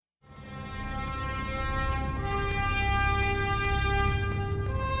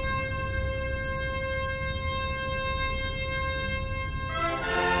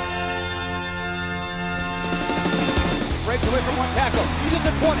breaks away from one tackle. He's at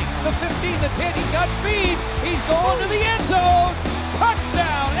the 20, the 15, the 10. He's got speed. He's going to the end zone.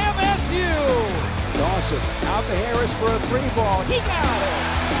 Touchdown, MSU. Dawson out to Harris for a 3-ball. He got it.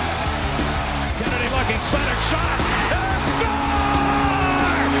 Kennedy looking, center shot. Score!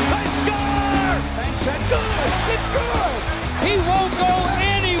 They score! Thanks, that good. It's good. He won't go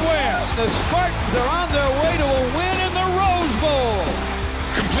anywhere. The Spartans are on their way to a win in the Rose Bowl.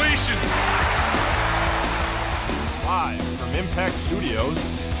 Completion. Live from Impact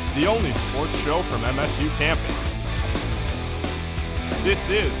Studios, the only sports show from MSU campus. This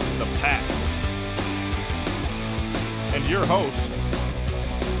is the Pact. And your host,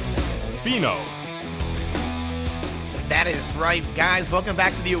 Fino. That is right, guys. Welcome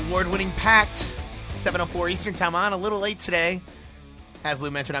back to the award-winning Pact. 7:04 Eastern Time on. A little late today. As Lou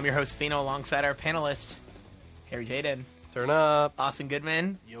mentioned, I'm your host, Fino, alongside our panelist, Harry Jaden. Turn up. Austin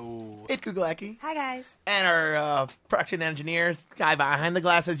Goodman. Yo. It Kuglacki. Hi, guys. And our production engineer, guy behind the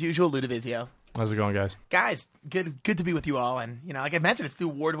glass as usual, Ludovizio. How's it going, guys? Guys, good to be with you all. And, like I mentioned, it's the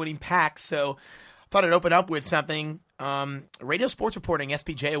award-winning Pact, so I thought I'd open up with something. Radio Sports Reporting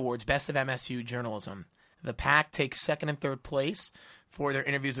SPJ Awards, Best of MSU Journalism. The Pact takes second and third place for their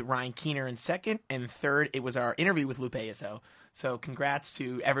interviews with Ryan Keener in second, and third, it was our interview with Lupe Izzo. So congrats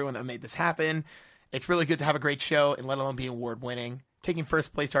to everyone that made this happen. It's really good to have a great show, and let alone be award-winning. Taking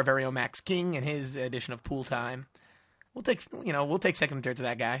first place to our very own Max King and his edition of Pool Time. We'll take second and third to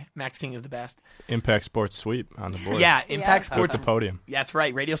that guy. Max King is the best. Impact Sports sweep on the board. Yeah, Impact Sports. Took the podium. Yeah, that's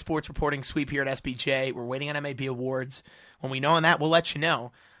right. Radio Sports Reporting sweep here at SBJ. We're waiting on MAB Awards. When we know on that, we'll let you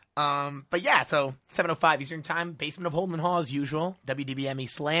know. But yeah, so 7:05 Eastern Time, basement of Holden Hall as usual. WDBM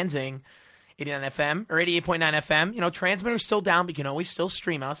East Lansing, 89 FM or 88.9 FM. Transmitter's still down, but you can always still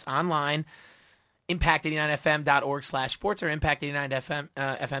stream us online. Impact89fm.org/sports or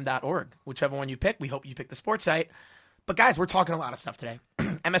Impact89fm.org. Whichever one you pick. We hope you pick the sports site. But guys, we're talking a lot of stuff today.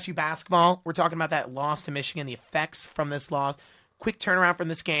 MSU basketball. We're talking about that loss to Michigan, the effects from this loss. Quick turnaround from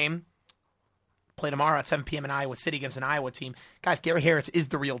this game. Play tomorrow at 7 p.m. in Iowa City against an Iowa team. Guys, Gary Harris is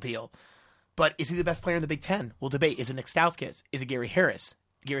the real deal. But is he the best player in the Big Ten? We'll debate. Is it Nick Stauskas? Is it Gary Harris?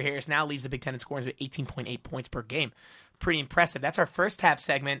 Gary Harris now leads the Big Ten in scoring with 18.8 points per game. Pretty impressive. That's our first half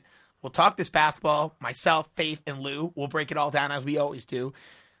segment. We'll talk this basketball. Myself, Faith, and Lou. We'll break it all down as we always do.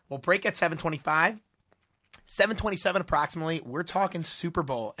 We'll break at 7:25. 7:27 approximately. We're talking Super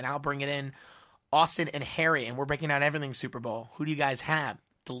Bowl, and I'll bring it in Austin and Harry, and we're breaking down everything Super Bowl. Who do you guys have?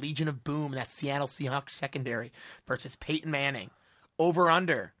 The Legion of Boom, that Seattle Seahawks secondary versus Peyton Manning. Over,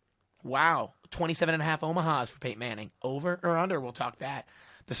 under. Wow. 27.5 Omahas for Peyton Manning. Over or under? We'll talk that.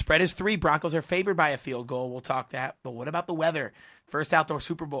 The spread is 3. Broncos are favored by a field goal. We'll talk that. But what about the weather? First outdoor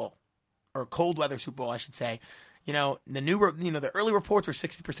Super Bowl, or cold weather Super Bowl, I should say. The early reports were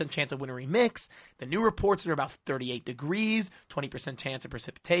 60% chance of wintry mix. The new reports are about 38 degrees, 20% chance of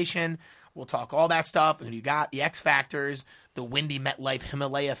precipitation. We'll talk all that stuff. Who do you got? The X factors, the windy MetLife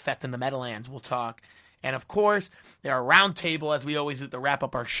Himalaya effect in the Meadowlands. We'll talk. And of course, there are roundtable, as we always do to wrap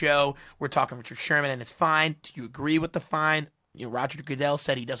up our show. We're talking Richard Sherman and his fine. Do you agree with the fine? Roger Goodell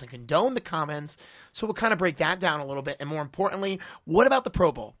said he doesn't condone the comments. So we'll kind of break that down a little bit. And more importantly, what about the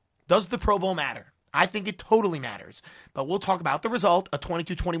Pro Bowl? Does the Pro Bowl matter? I think it totally matters. But we'll talk about the result, a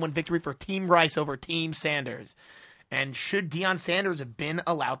 22-21 victory for Team Rice over Team Sanders. And should Deion Sanders have been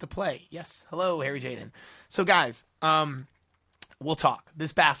allowed to play? Yes. Hello, Harry Jaden. So, guys, we'll talk.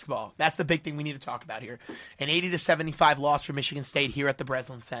 This basketball, that's the big thing we need to talk about here. An 80-75 loss for Michigan State here at the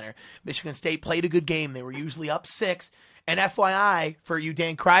Breslin Center. Michigan State played a good game. They were usually up 6. And FYI, for you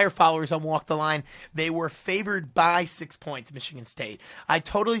Dan Cryer followers on Walk the Line, they were favored by 6 points, Michigan State. I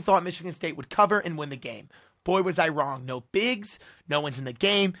totally thought Michigan State would cover and win the game. Boy, was I wrong. No bigs, no one's in the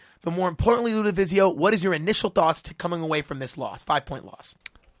game. But more importantly, Ludovizio, what is your initial thoughts coming away from this loss, 5-point loss?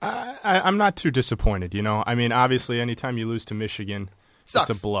 I'm not too disappointed, I mean, obviously, anytime you lose to Michigan,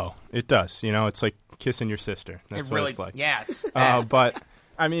 sucks. It's a blow. It does. It's like kissing your sister. That's what it's like. Yeah, it's but,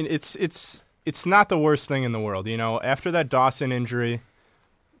 I mean, it's not the worst thing in the world. After that Dawson injury,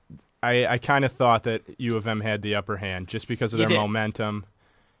 I kind of thought that U of M had the upper hand just because of their momentum.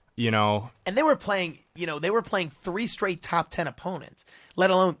 And they were playing, 3 straight top 10 opponents,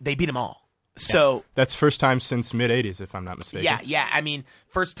 let alone they beat them all. So that's first time since mid-'80s, if I'm not mistaken. Yeah. I mean,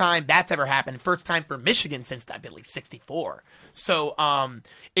 first time that's ever happened. First time for Michigan since, I believe, 64. So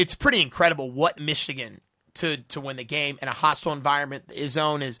it's pretty incredible what Michigan to win the game in a hostile environment. His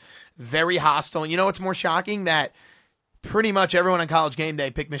zone is very hostile. You know what's more shocking? That pretty much everyone on College Game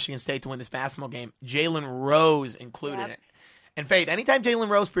Day picked Michigan State to win this basketball game. Jalen Rose included it. And Faith, anytime Jalen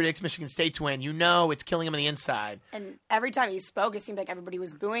Rose predicts Michigan State to win, it's killing him on the inside. And every time he spoke, it seemed like everybody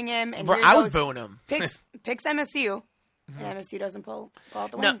was booing him. And I was booing him. Picks MSU. And MSU doesn't pull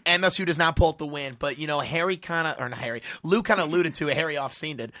out the No, win. MSU does not pull out the win, but, Lou kind of alluded to it. Harry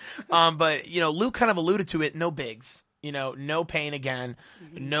Offscene did. But, Lou kind of alluded to it. No bigs. No Payne again.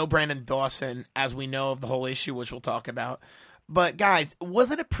 No Brandon Dawson, as we know of the whole issue, which we'll talk about. But, guys,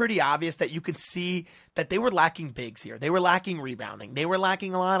 wasn't it pretty obvious that you could see that they were lacking bigs here? They were lacking rebounding. They were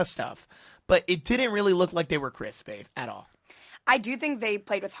lacking a lot of stuff. But it didn't really look like they were crisp, Faith, at all. I do think they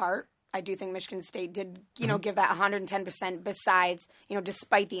played with heart. I do think Michigan State did, give that 110% besides,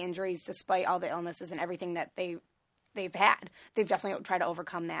 despite the injuries, despite all the illnesses and everything that they've had. They've definitely tried to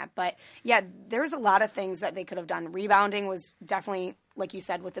overcome that. But, yeah, there's a lot of things that they could have done. Rebounding was definitely, like you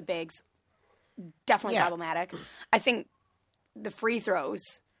said, with the bigs, definitely problematic. I think the free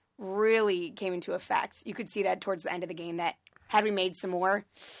throws really came into effect. You could see that towards the end of the game that had we made some more,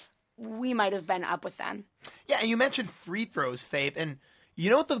 we might have been up with them. Yeah, and you mentioned free throws, Faith, and you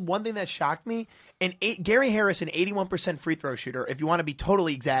know what the one thing that shocked me? Gary Harris, an 81% free throw shooter, if you want to be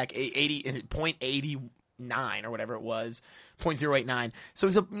totally exact, 0.89 or whatever it was, 0.089. So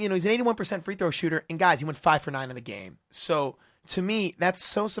he's an 81% free throw shooter, and guys, he went 5 for 9 in the game. So to me, that's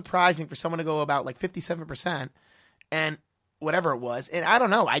so surprising for someone to go about like 57% and whatever it was. And I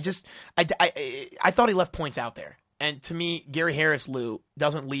don't know. I thought he left points out there. And to me, Gary Harris, Lou,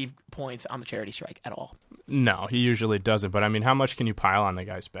 doesn't leave points on the charity strike at all. No, he usually doesn't. But, I mean, how much can you pile on the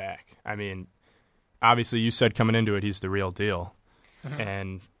guy's back? I mean, obviously you said coming into it he's the real deal. Mm-hmm.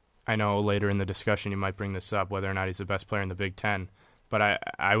 And I know later in the discussion you might bring this up, whether or not he's the best player in the Big Ten. But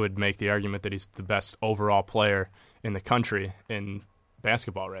I would make the argument that he's the best overall player in the country in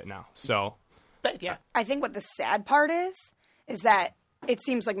basketball right now. So, yeah. I think what the sad part is that it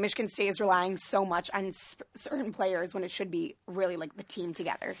seems like Michigan State is relying so much on certain players when it should be really like the team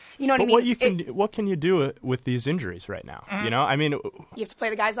together. You know what I mean? What can you do with these injuries right now? Mm-hmm. I mean, you have to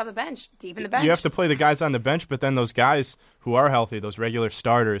play the guys off the bench, deep in the bench. You have to play the guys on the bench, but then those guys who are healthy, those regular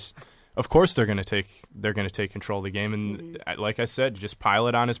starters, of course they're going to take control of the game. And like I said, just pile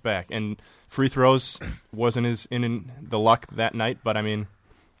it on his back. And free throws wasn't in the luck that night, but I mean,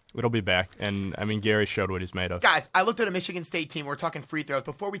 it'll be back, and I mean Gary showed what he's made of. Guys, I looked at a Michigan State team. We're talking free throws.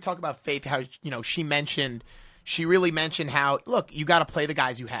 Before we talk about Faith, how she really mentioned how look, you got to play the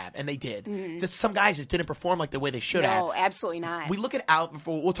guys you have, and they did. Mm-hmm. Just some guys just didn't perform like the way they should have. No, absolutely not. We look at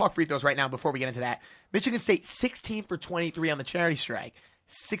we'll talk free throws right now before we get into that. Michigan State 16 for 23 on the charity strike.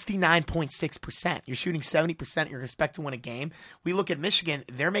 69.6%. You're shooting 70%. You're expected to win a game. We look at Michigan.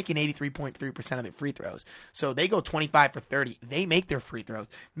 They're making 83.3% of their free throws. So they go 25 for 30. They make their free throws.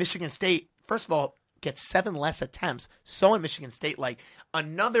 Michigan State, first of all, gets 7 less attempts. So in Michigan State, like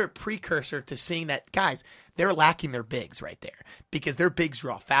another precursor to seeing that, guys, they're lacking their bigs right there because their bigs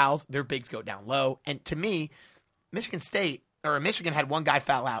draw fouls. Their bigs go down low. And to me, Michigan had one guy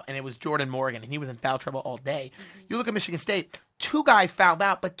foul out, and it was Jordan Morgan, and he was in foul trouble all day. Mm-hmm. You look at Michigan State, 2 guys fouled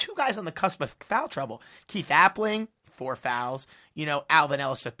out, but 2 guys on the cusp of foul trouble. Keith Appling, 4 fouls. Alvin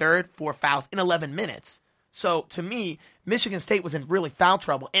Ellis III, 4 fouls in 11 minutes. So, to me, Michigan State was in really foul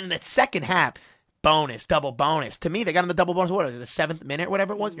trouble. And in the second half, double bonus. To me, they got in the double bonus, what was it, the 7th minute,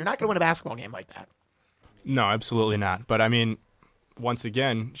 whatever it was? You're not going to win a basketball game like that. No, absolutely not. But, I mean, once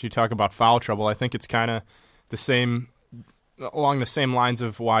again, you talk about foul trouble, I think it's kind of along the same lines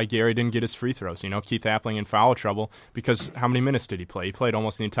of why Gary didn't get his free throws. Keith Appling in foul trouble because how many minutes did he play? He played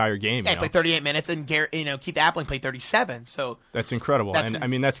almost the entire game. Yeah, he played 38 minutes, and Keith Appling played 37. So that's incredible. I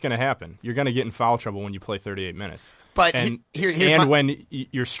mean, that's going to happen. You're going to get in foul trouble when you play 38 minutes. But when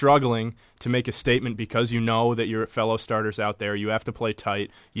you're struggling to make a statement because you know that your fellow starters out there, you have to play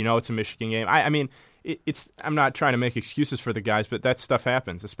tight. It's a Michigan game. I mean, I'm not trying to make excuses for the guys, but that stuff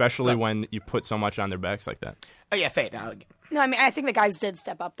happens, especially when you put so much on their backs like that. Oh yeah, Faith. No, I mean I think the guys did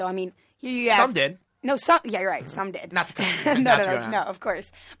step up though. I mean, some did. No, some. Yeah, you're right. Some did. Not to go. No, of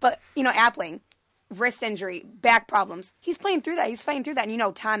course. But Appling, wrist injury, back problems. He's playing through that.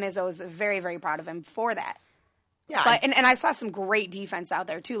 And Tom Izzo is very, very proud of him for that. Yeah. But and I saw some great defense out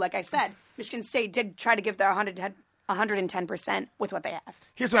there too. Like I said, Michigan State did try to give their 110% with what they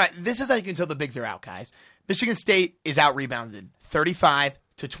have. This is how you can tell the bigs are out, guys. Michigan State is out rebounded 35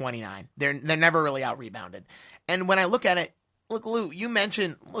 to 29. They're never really out rebounded. And when I look at it, look, Lou, you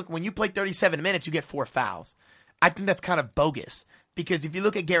mentioned, when you play 37 minutes, you get 4 fouls. I think that's kind of bogus because if you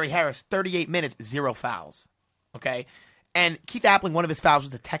look at Gary Harris, 38 minutes, 0 fouls. Okay? And Keith Appling, one of his fouls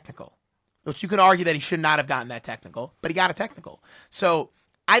was a technical, which you can argue that he should not have gotten that technical, but he got a technical. So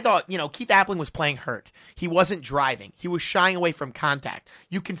I thought, Keith Appling was playing hurt. He wasn't driving. He was shying away from contact.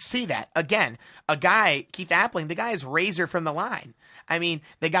 You can see that. Again, Keith Appling, the guy is razor from the line. I mean,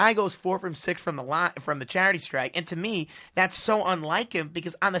 the guy goes 4 from 6 from the line, from the charity strike. And to me, that's so unlike him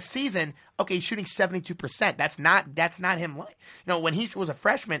because on the season, okay, he's shooting 72%. That's not him. When he was a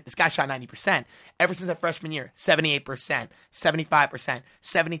freshman, this guy shot 90%. Ever since that freshman year, 78%, 75%,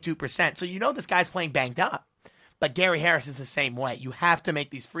 72%. So this guy's playing banged up. But Gary Harris is the same way. You have to make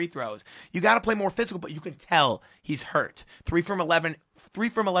these free throws. You got to play more physical, but you can tell he's hurt. 3 from 11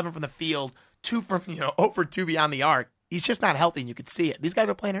 from the field, 2 from, over 2 beyond the arc. He's just not healthy, and you can see it. These guys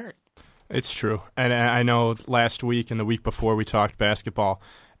are playing hurt. It's true. And I know last week and the week before we talked basketball,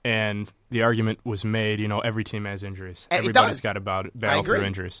 and the argument was made, every team has injuries. Everybody's got to battle through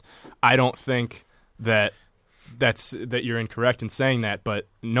injuries. I don't think that you're incorrect in saying that, but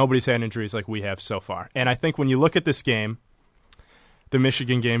nobody's had injuries like we have so far. And I think when you look at this game, the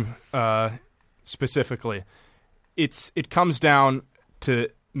Michigan game specifically, it comes down to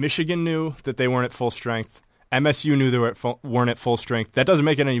Michigan knew that they weren't at full strength. MSU knew they weren't at full strength. That doesn't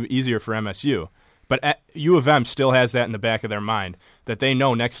make it any easier for MSU. But U of M still has that in the back of their mind, that they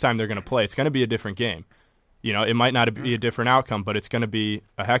know next time they're going to play, it's going to be a different game. It might not be a different outcome, but it's going to be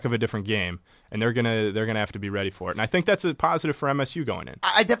a heck of a different game, and they're gonna have to be ready for it. And I think that's a positive for MSU going in.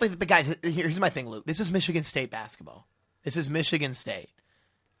 I definitely think, but guys, here's my thing, Luke. This is Michigan State basketball. This is Michigan State.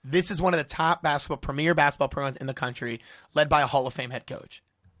 This is one of the top premier basketball programs in the country, led by a Hall of Fame head coach.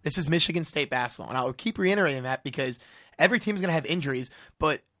 This is Michigan State basketball, and I'll keep reiterating that because every team's going to have injuries,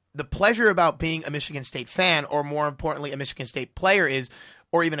 but the pleasure about being a Michigan State fan, or more importantly, a Michigan State player is,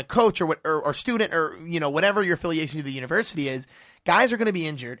 or even a coach or student or whatever your affiliation to the university is, guys are going to be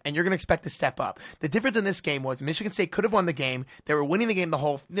injured, and you're going to expect to step up. The difference in this game was Michigan State could have won the game. They were winning the game the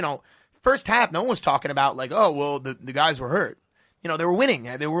whole first half. No one was talking about the guys were hurt. They were winning.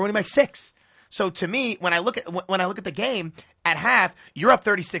 They were winning by 6. So to me, when I look at the game at half, you're up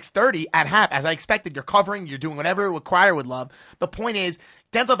 36-30 at half, as I expected. You're covering, you're doing whatever Crier would love. The point is,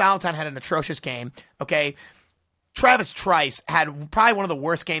 Denzel Valentine had an atrocious game. Okay, Travis Trice had probably one of the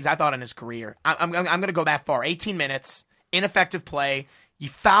worst games I thought in his career. I'm going to go that far. 18 minutes, ineffective play. He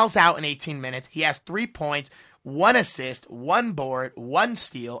fouls out in 18 minutes. He has 3 points. 1 assist, 1 board, 1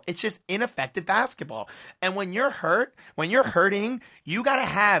 steal. It's just ineffective basketball. And when you're hurting, you got to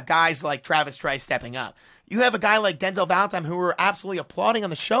have guys like Travis Trice stepping up. You have a guy like Denzel Valentine who we're absolutely applauding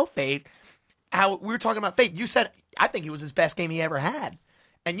on the show, Faith. How we were talking about Faith. You said, I think it was his best game he ever had.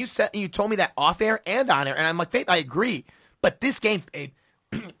 And you told me that off air and on air. And I'm like, Faith, I agree. But this game, Faith,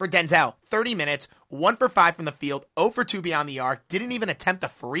 for Denzel, 30 minutes, 1 for 5 from the field, 0 for 2 beyond the arc, didn't even attempt a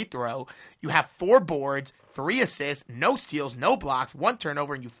free throw. You have 4 boards, 3 assists, no steals, no blocks, 1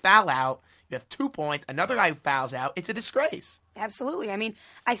 turnover, and you foul out. You have 2 points, another guy who fouls out. It's a disgrace. Absolutely. I mean,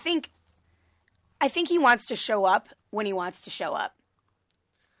 I think he wants to show up when he wants to show up.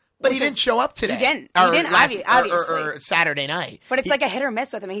 But he didn't show up today. He didn't, obviously. Or Saturday night. But it's like a hit or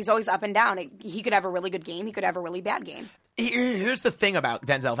miss with him. He's always up and down. He could have a really good game. He could have a really bad game. Here's the thing about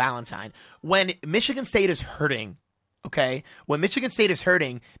Denzel Valentine. When Michigan State is hurting, okay, they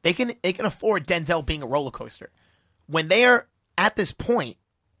can afford Denzel being a roller coaster. When they are at this point,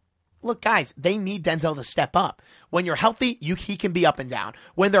 look, guys, they need Denzel to step up. When you're healthy, he can be up and down.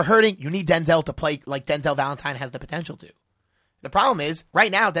 When they're hurting, you need Denzel to play like Denzel Valentine has the potential to. The problem is,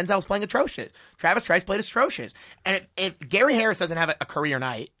 right now, Denzel's playing atrocious. Travis Trice played atrocious. And if Gary Harris doesn't have a career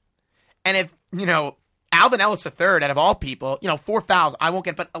night, and if, Alvin Ellis III, out of all people, 4 fouls, I won't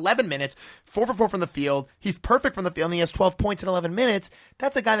get, but 11 minutes, 4 for 4 from the field, he's perfect from the field, and he has 12 points in 11 minutes,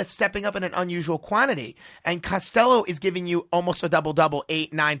 that's a guy that's stepping up in an unusual quantity. And Costello is giving you almost a double-double,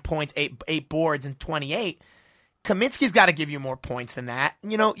 8, 9 points, 8 boards, and 28. Kaminsky's got to give you more points than that.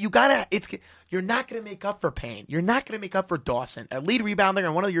 You're not going to make up for Payne. You're not going to make up for Dawson, a lead rebounder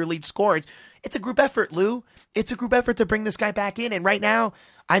and one of your lead scorers. It's a group effort, Lou. It's a group effort to bring this guy back in. And right now,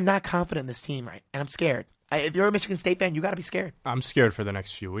 I'm not confident in this team, right? And I'm scared. If you're a Michigan State fan, you got to be scared. I'm scared for the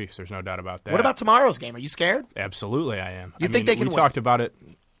next few weeks. There's no doubt about that. What about tomorrow's game? Are you scared? Absolutely, I am. You think they can win? We talked about it.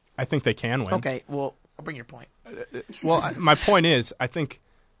 I think they can win. Okay, well, I'll bring your point. Well, my point is, I think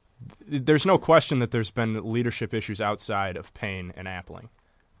there's no question that there's been leadership issues outside of Payne and Appling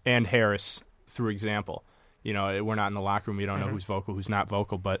and Harris, through example. We're not in the locker room. We don't know who's vocal, who's not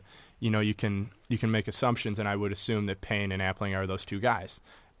vocal, but you can make assumptions, and I would assume that Payne and Appling are those 2 guys.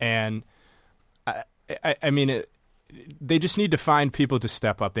 And I mean, they just need to find people to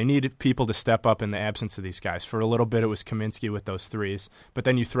step up. They need people to step up in the absence of these guys. For a little bit, it was Kaminsky with those 3s, but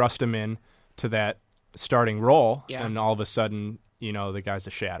then you thrust him in to that starting role, and all of a sudden, the guy's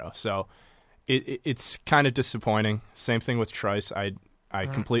a shadow. So it's kind of disappointing. Same thing with Trice. I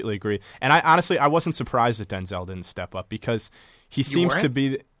completely agree. And I wasn't surprised that Denzel didn't step up because he seems to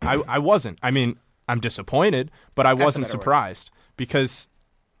be. I wasn't. I mean, I'm disappointed, but I wasn't surprised because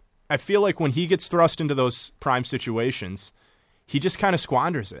I feel like when he gets thrust into those prime situations, he just kind of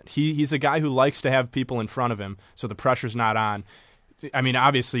squanders it. He's a guy who likes to have people in front of him, so the pressure's not on. I mean,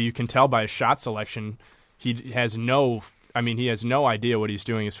 obviously, you can tell by his shot selection, he has no idea what he's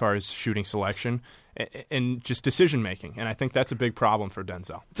doing as far as shooting selection and just decision making. And I think that's a big problem for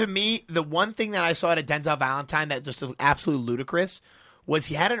Denzel. To me, the one thing that I saw at Denzel Valentine that just was absolutely ludicrous was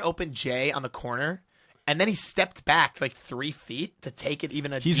he had an open J on the corner, and then he stepped back like 3 feet to take it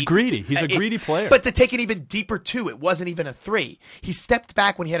even a He's greedy. He's a greedy player. But to take it even deeper, too, it wasn't even a 3. He stepped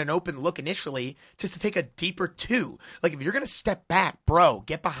back when he had an open look initially just to take a deeper 2. Like, if you're going to step back, bro,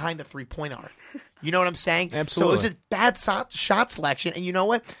 get behind the three-point arc. You know what I'm saying? Absolutely. So it was just bad shot selection. And you know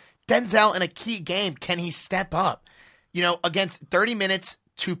what? Denzel, in a key game, can he step up? You know, against 30 minutes,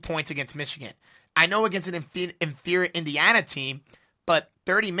 2 points against Michigan. I know against an inferior Indiana team, but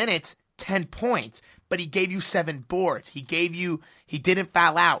 30 minutes, 10 points. But he gave you 7 boards. He didn't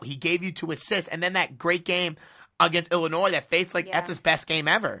foul out. He gave you 2 assists. And then that great game against Illinois that faced that's his best game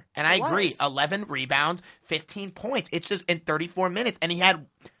ever. And I agree. 11 rebounds, 15 points. It's just in 34 minutes. And he had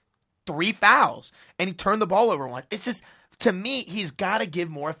 3 fouls. And he turned the ball over once. It's just, to me, he's got to give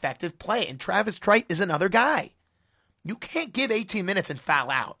more effective play. And Travis Trite is another guy. You can't give 18 minutes and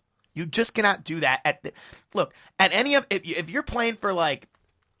foul out. You just cannot do that. If you're playing for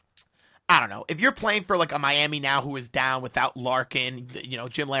I don't know. If you're playing for a Miami now who is down without Larkin,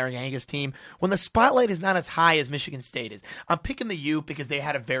 Jim Larrañaga's team, when the spotlight is not as high as Michigan State is, I'm picking the U because they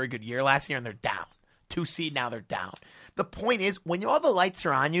had a very good year last year and they're down. 2 seed, now they're down. The point is, when all the lights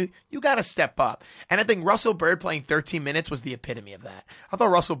are on you, you got to step up. And I think Russell Bird playing 13 minutes was the epitome of that. I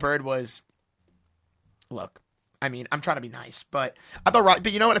thought Russell Bird was, look, I mean, I'm trying to be nice, but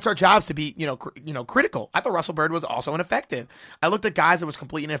but you know what? It's our jobs to be, critical. I thought Russell Bird was also ineffective. I looked at guys that was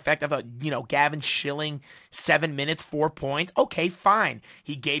completely ineffective. I thought, Gavin Schilling, 7 minutes, 4 points. Okay, fine.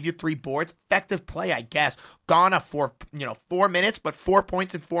 He gave you 3 boards. Effective play, I guess. Gone 4 minutes, but 4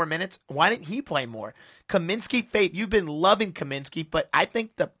 points in 4 minutes. Why didn't he play more? Kaminsky, Faith, you've been loving Kaminsky, but I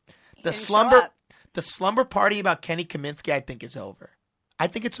think the slumber party about Kenny Kaminsky, I think, is over. I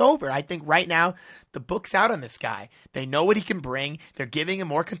think it's over. I think right now the book's out on this guy. They know what he can bring. They're giving him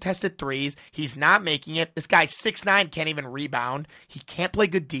more contested threes. He's not making it. This guy's 6'9", can't even rebound. He can't play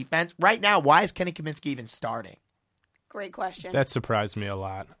good defense. Right now, why is Kenny Kaminsky even starting? Great question. That surprised me a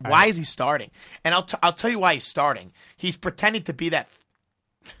lot. Why is he starting? And I'll tell you why he's starting. He's pretending to be that.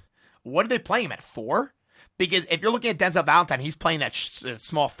 What are they playing him at, 4? Because if you're looking at Denzel Valentine, he's playing that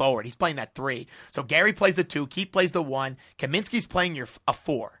small forward. He's playing that 3. So Gary plays the 2. Keith plays the 1. Kaminsky's playing a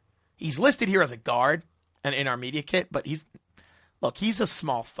 4. He's listed here as a guard in our media kit, but he's a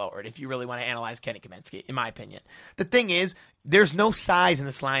small forward if you really want to analyze Kenny Kaminsky, in my opinion. The thing is, there's no size in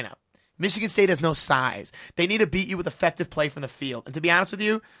this lineup. Michigan State has no size. They need to beat you with effective play from the field. And to be honest with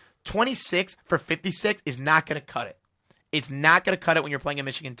you, 26 for 56 is not going to cut it. It's not going to cut it when you're playing a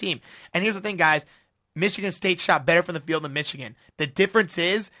Michigan team. And here's the thing, guys. Michigan State shot better from the field than Michigan. The difference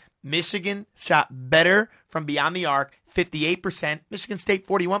is Michigan shot better from beyond the arc, 58%. Michigan State,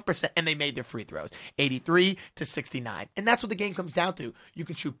 41%. And they made their free throws, 83-69. And that's what the game comes down to. You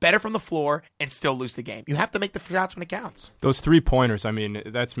can shoot better from the floor and still lose the game. You have to make the shots when it counts. Those 3-pointers, I mean,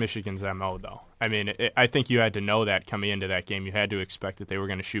 that's Michigan's MO, though. I mean, I think you had to know that coming into that game. You had to expect that they were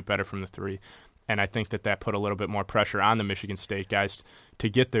going to shoot better from the 3. And I think that put a little bit more pressure on the Michigan State guys to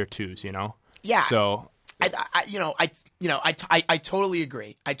get their 2s, Yeah. So I totally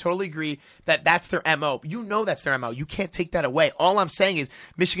agree. I totally agree that that's their MO. That's their MO. You can't take that away. All I'm saying is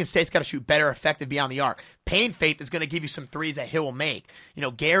Michigan State's got to shoot better, effective beyond the arc. Payne Faith is going to give you some threes that he'll make.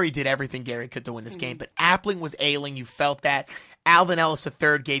 Gary did everything Gary could to win this game, but Appling was ailing. You felt that. Alvin Ellis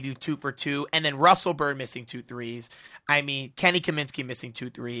III gave you 2 for 2, and then Russell Bird missing 2 threes. I mean, Kenny Kaminsky missing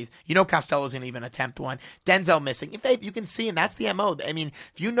 2 threes. Costello's going to even attempt one. Denzel missing. In fact, you can see, and that's the MO. I mean,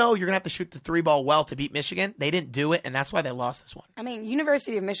 if you're going to have to shoot the 3 ball well to beat Michigan, they didn't do it, and that's why they lost this one. I mean,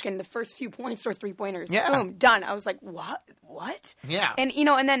 University of Michigan, the first few points were 3-pointers. Yeah. Boom, done. I was like, what? Yeah. And,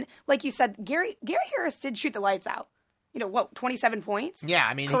 and then, like you said, Gary Harris did shoot the lights out. 27 points? Yeah,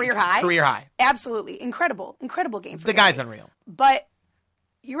 I mean, career high. Career high. Absolutely. Incredible game for the guy's unreal. But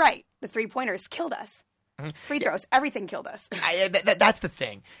you're right. The 3-pointers killed us. Free throws, everything killed us. That's the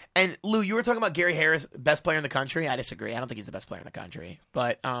thing. And Lou, you were talking about Gary Harris, best player in the country. I disagree. I don't think he's the best player in the country.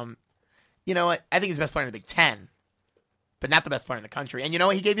 But you know what? I think he's the best player in the Big Ten, but not the best player in the country. And you know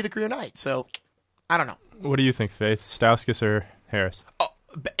what? He gave you the career night. So I don't know. What do you think, Faith? Stauskas or Harris? Oh,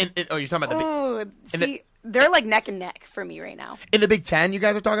 you're talking about they're like neck and neck for me right now. In the Big Ten, you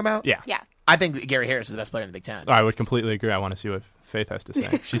guys are talking about? Yeah. Yeah. I think Gary Harris is the best player in the Big Ten. I would completely agree. I want to see what Faith has to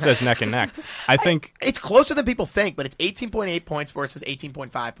say. She says neck and neck. I think it's closer than people think, but it's 18.8 points versus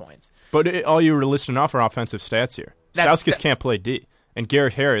 18.5 points. But all you were listing off are offensive stats here. Stauskas can't play D, and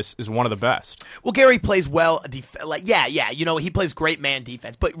Garrett Harris is one of the best. Well, Gary plays well. He plays great man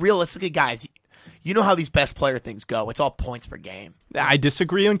defense. But realistically, guys, you know how these best player things go. It's all points per game. I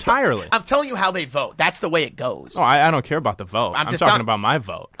disagree entirely. I'm telling you how they vote. That's the way it goes. Oh, I don't care about the vote. I'm talking about my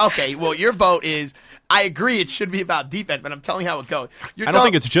vote. Okay, well, your vote is, I agree it should be about defense, but I'm telling you how it goes. I don't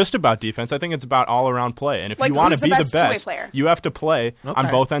think it's just about defense. I think it's about all-around play. And if you want to be the best, you have to play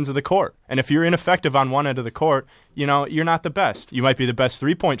on both ends of the court. And if you're ineffective on one end of the court, you're not the best. You might be the best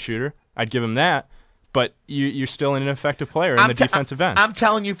three-point shooter. I'd give him that. But you're still an ineffective player in the defensive end. I'm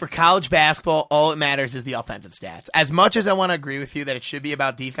telling you, for college basketball, all that matters is the offensive stats. As much as I want to agree with you that it should be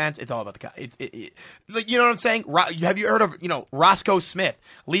about defense, it's all about you know what I'm saying? Have you heard of Roscoe Smith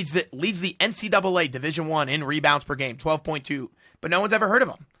leads the NCAA Division I in rebounds per game, 12.2, but no one's ever heard of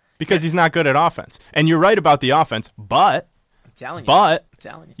him because he's not good at offense. And you're right about the offense, but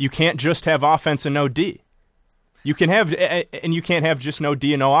you can't just have offense and no D. You can't have just no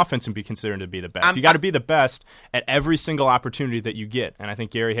D and no offense and be considered to be the best. You got to be the best at every single opportunity that you get, and I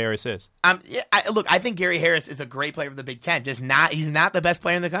think Gary Harris is. I think Gary Harris is a great player for the Big Ten. He's not the best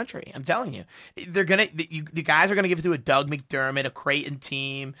player in the country. I'm telling you, the guys are gonna give it to a Doug McDermott, a Creighton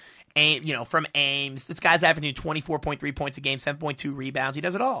team, from Ames. This guy's averaging 24.3 points a game, 7.2 rebounds. He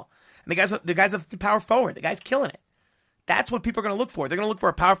does it all. And the guy's a power forward. The guy's killing it. That's what people are gonna look for. They're gonna look for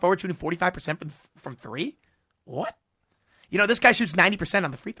a power forward shooting 45% from three. What? This guy shoots 90%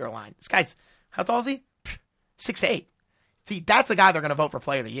 on the free throw line. This guy's, how tall is he? 6'8". See, that's a guy they're going to vote for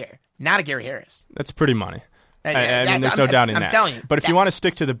Player of the Year, not a Gary Harris. That's pretty money. I mean, there's no doubt in that. I'm telling you. But if you want to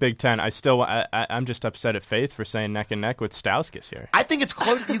stick to the Big Ten, I'm just upset at Faith for saying neck and neck with Stauskas here. I think it's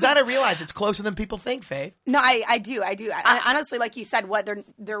close. You got to realize it's closer than people think, Faith. No, I do. Honestly, like you said,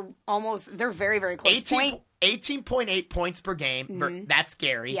 they're very, very close. 18.8 points per game. Mm-hmm. That's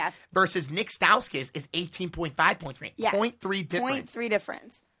Gary. Yeah. Versus Nick Stauskas is 18.5 points per game. Yeah. 0.3 difference. 0.3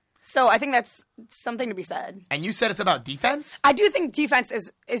 difference. So I think that's something to be said. And you said it's about defense? I do think defense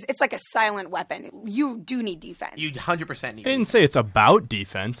is it's like a silent weapon. You do need defense. You 100% need. I didn't say it's about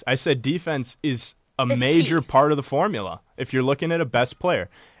defense. I said defense is it's major part of the formula if you're looking at a best player.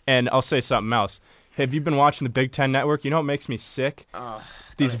 And I'll say something else. Have you been watching the Big Ten Network? You know what makes me sick?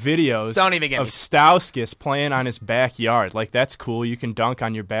 These videos of Stauskas playing on his backyard. Like, that's cool. You can dunk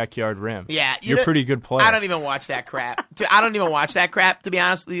on your backyard rim. Yeah. You're a pretty good player. I don't even watch that crap. To be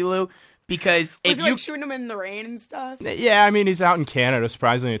honest with you, Lou. Because was he shooting him in the rain and stuff? Yeah, I mean, he's out in Canada.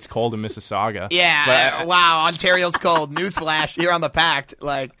 Surprisingly, it's cold in Mississauga. Yeah, wow, Ontario's cold. Newsflash, here on the Pact.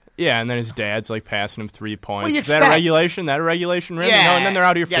 Yeah, and then his dad's passing him 3 points. Is that a regulation? That a regulation rim? Yeah. And then they're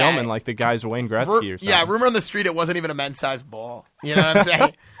out here filming like the guy's Wayne Gretzky or something. Yeah, rumor on the street it wasn't even a men's size ball. You know what I'm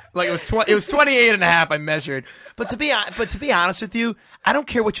saying? It was 28 and a half I measured. But to be honest with you, I don't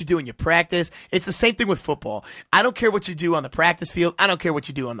care what you do in your practice. It's the same thing with football. I don't care what you do on the practice field. I don't care what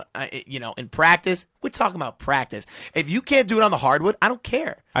you do on the in practice. We're talking about practice. If you can't do it on the hardwood, I don't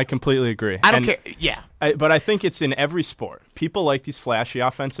care. I completely agree. I don't care. Yeah. But I think it's in every sport. People like these flashy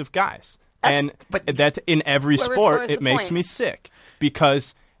offensive guys. That in every sport, it makes me sick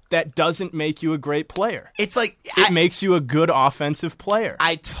because that doesn't make you a great player. It's like it makes you a good offensive player.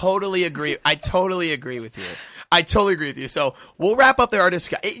 I totally agree. I totally agree with you. So we'll wrap up there our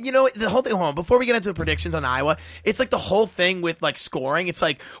discussion. The whole thing. Hold on, before we get into the predictions on Iowa, it's like the whole thing with scoring. It's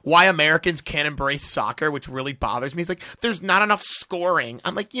like why Americans can't embrace soccer, which really bothers me. It's like there's not enough scoring.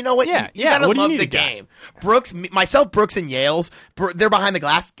 I'm like, you know what? Yeah, you gotta what do you love need the game. Brooks, and Yale's, they're behind the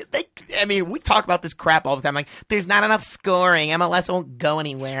glass. We talk about this crap all the time. Like, there's not enough scoring. MLS won't go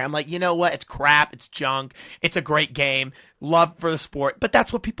anywhere. I'm like, you know what? It's crap. It's junk. It's a great game. Love for the sport. But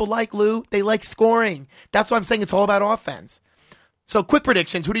that's what people like, Lou. They like scoring. That's why I'm saying it's all about offense. So, quick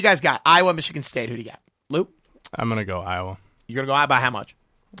predictions. Who do you guys got? Iowa, Michigan State. Who do you got? Lou? I'm going to go Iowa. You're going to go Iowa by how much?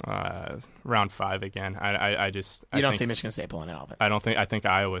 Round 5 again. I don't see Michigan State pulling it off. I think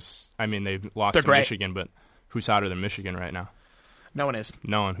Iowa's. I mean, they've lost to Michigan, but who's hotter than Michigan right now? No one is.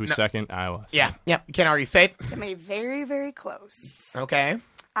 No one. Who's second? Iowa. So. Yeah. You can't argue. Faith? It's going to be very, very close. Okay.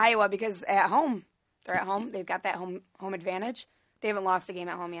 Iowa, because at home, they're at home. They've got that home advantage. They haven't lost a game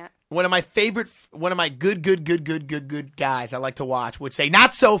at home yet. One of my good guys I like to watch would say,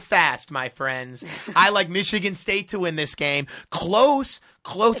 not so fast, my friends. I like Michigan State to win this game. Close.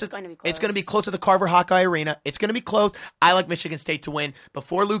 It's going to be close. It's going to be close to the Carver Hawkeye Arena. It's going to be close. I like Michigan State to win.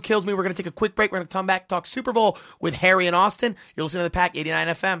 Before Lou kills me, we're going to take a quick break. We're going to come back, talk Super Bowl with Harry and Austin. You're listening to the Pact 89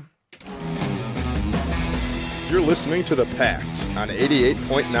 FM. You're listening to The Pact on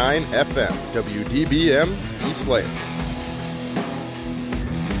 88.9 FM, WDBM, East Lansing.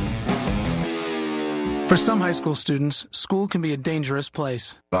 For some high school students, school can be a dangerous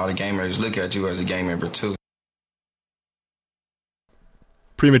place. A lot of gamers look at you as a gang member, too.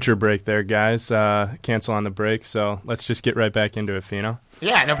 Premature break there, guys. Cancel on the break, so let's just get right back into it, Fino.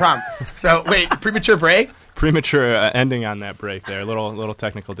 Yeah, no problem. So, wait, premature break? Premature ending on that break there. Little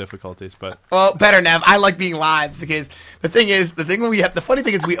technical difficulties, but... Well, better, Nev. I like being live because the funny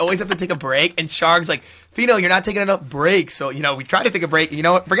thing is we always have to take a break, and Sharg's like, Fino, you're not taking enough breaks. So, we try to take a break. You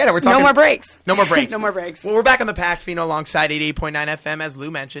know what? Forget it. We're talking... No more breaks. No more breaks. No more breaks. Well, we're back on the Pact, Fino, alongside 88.9 FM, as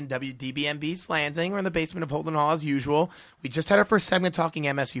Lou mentioned, WDBMB East Lansing. We're in the basement of Holden Hall, as usual. We just had our first segment talking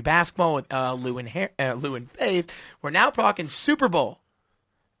MSU basketball with Lou and Faith. We're now talking Super Bowl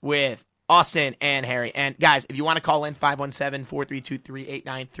with Austin and Harry. And, guys, if you want to call in,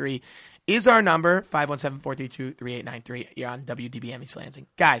 517-432-3893 is our number, 517-432-3893. You're on WDBM East Lansing.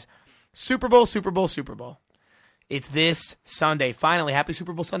 Guys, Super Bowl. It's this Sunday. Finally, happy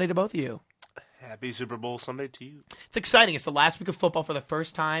Super Bowl Sunday to both of you. Happy Super Bowl Sunday to you. It's exciting. It's the last week of football for the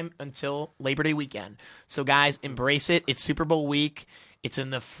first time until Labor Day weekend. So, guys, embrace it. It's Super Bowl week. It's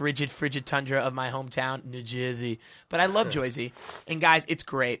in the frigid tundra of my hometown, New Jersey. But I love Jersey. And, guys, it's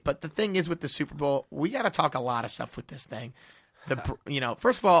great. But the thing is with the Super Bowl, we got to talk a lot of stuff with this thing.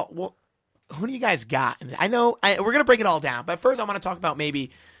 First of all, who do you guys got? And we're going to break it all down. But first, I want to talk about maybe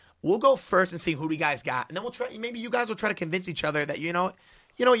we'll go first and see who do you guys got. And then maybe you guys will try to convince each other that, your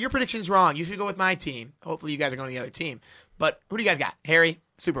prediction's wrong. You should go with my team. Hopefully, you guys are going to the other team. But who do you guys got? Harry,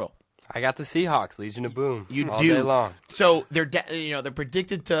 Super Bowl. I got the Seahawks, Legion of Boom. You all do. Day long. So they're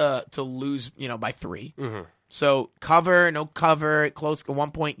predicted to lose by 3. Mm-hmm. So cover, no cover, close,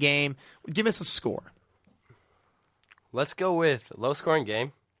 1-point game. Give us a score. Let's go with low-scoring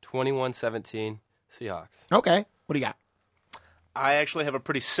game, 21-17 Seahawks. Okay. What do you got? I actually have a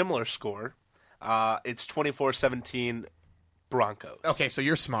pretty similar score. It's 24-17 Broncos. Okay, so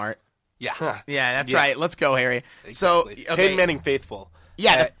you're smart. Yeah. Yeah, that's right. Let's go, Harry. Exactly. So, okay. Peyton Manning faithful.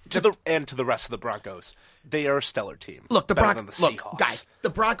 Yeah. To the rest of the Broncos. They are a stellar team. Look, the Seahawks. Look, guys,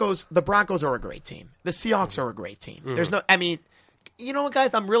 the Broncos are a great team. The Seahawks are a great team. There's no, you know what,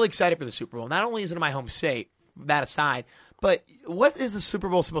 guys? I'm really excited for the Super Bowl. Not only is it in my home state, that aside, but what is the Super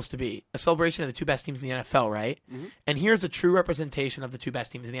Bowl supposed to be? A celebration of the two best teams in the NFL, right? Mm-hmm. And here's a true representation of the two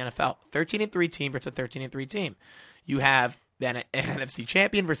best teams in the NFL. 13-3 team versus a 13-3 team. You have then an NFC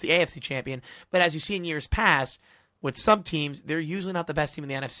champion versus the AFC champion. But as you see in years past, with some teams, they're usually not the best team in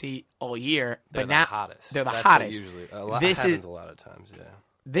the NFC all year. They're but the hottest. They're the That's hottest. Usually, happens a lot of times, yeah.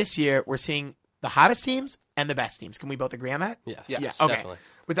 This year, we're seeing the hottest teams and the best teams. Can we both agree on that? Yes. Yeah. Yes, Okay. definitely.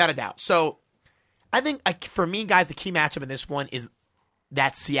 Without a doubt. So, I think, for me, guys, the key matchup in this one is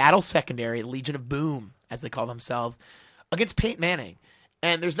that Seattle secondary, Legion of Boom, as they call themselves, against Peyton Manning.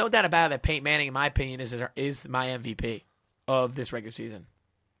 And there's no doubt about it that Peyton Manning, in my opinion, is my MVP of this regular season.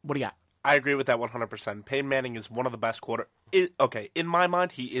 What do you got? I agree with that 100%. Peyton Manning is one of the best in my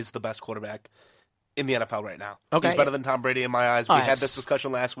mind, he is the best quarterback in the NFL right now. Okay. He's better than Tom Brady in my eyes. We had this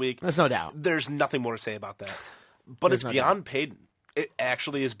discussion last week. There's no doubt. There's nothing more to say about that. But it's beyond Peyton. It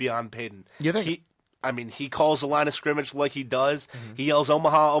actually is beyond Peyton. You think? He calls the line of scrimmage like he does. Mm-hmm. He yells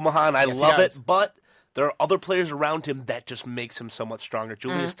Omaha, Omaha, and I love it. But there are other players around him that just makes him so much stronger.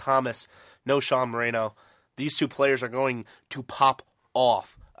 Julius Thomas, Sean Moreno. These two players are going to pop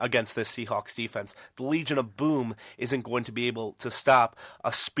off against this Seahawks defense. The Legion of Boom isn't going to be able to stop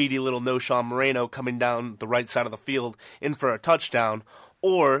a speedy little Sean Moreno coming down the right side of the field in for a touchdown,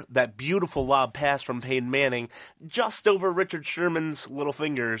 or that beautiful lob pass from Peyton Manning just over Richard Sherman's little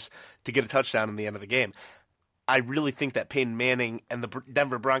fingers to get a touchdown in the end of the game. I really think that Peyton Manning and the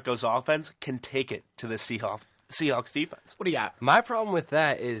Denver Broncos offense can take it to the Seahawks defense. What do you got? My problem with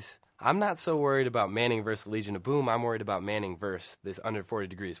that is I'm not so worried about Manning versus Legion of Boom. I'm worried about Manning versus this under 40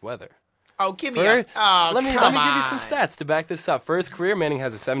 degrees weather. Oh, give me let me give on. you some stats to back this up. For his career, Manning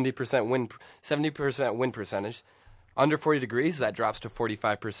has a 70% win percentage. Under 40 degrees, that drops to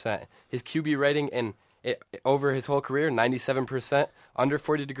 45%. His QB rating over his whole career, 97%. Under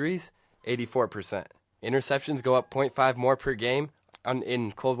 40 degrees, 84%. Interceptions go up 0.5 more per game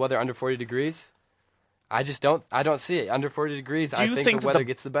in cold weather under 40 degrees. I don't see it. Under 40 degrees, I think the weather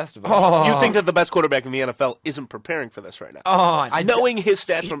gets the best of him. You think that the best quarterback in the NFL isn't preparing for this right now? Oh, knowing his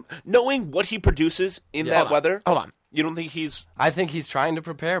stats knowing what he produces in that weather. Hold on. You don't think he's... I think he's trying to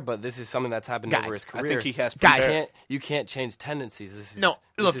prepare, but this is something that's happened over his career. I think he has prepared. You can't change tendencies. This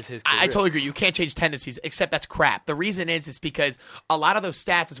is his career. I totally agree. You can't change tendencies, except that's crap. The reason is because a lot of those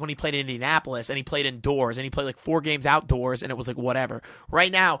stats is when he played in Indianapolis, and he played indoors, and he played like 4 games outdoors, and it was like whatever.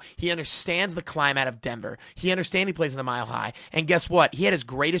 Right now, he understands the climate of Denver. He understands he plays in the Mile High, and guess what? He had his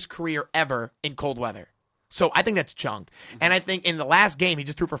greatest career ever in cold weather. So I think that's junk. And I think in the last game, he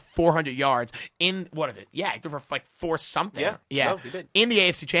just threw for 400 yards in, what is it? Yeah, he threw for like 4 something. Yeah. No, he did. In the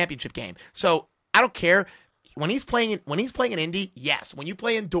AFC Championship game. So I don't care. When he's playing in Indy, yes. When you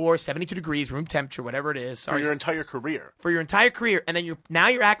play indoors, 72 degrees, room temperature, whatever it is. For your entire career. For your entire career. And then you're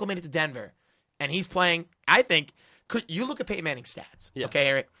acclimated to Denver. And he's playing, I think, you look at Peyton Manning's stats. Yes. Okay,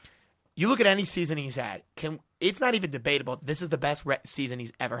 Eric? You look at any season he's had. It's not even debatable. This is the best season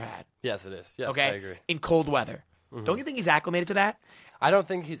he's ever had. Yes, it is. Yes, okay? I agree. In cold weather. Mm-hmm. Don't you think he's acclimated to that? I don't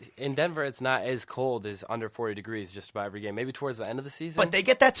think in Denver. It's not as cold as under 40 degrees just about every game. Maybe towards the end of the season. But they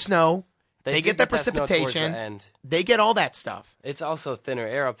get that snow. They get that precipitation. They get all that stuff. It's also thinner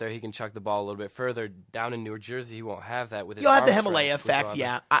air up there. He can chuck the ball a little bit further. Down in New Jersey, he won't have that with his You'll have arm the Himalaya strength, effect,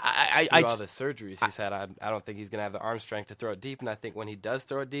 yeah. All the surgeries he's had, I don't think he's going to have the arm strength to throw it deep. And I think when he does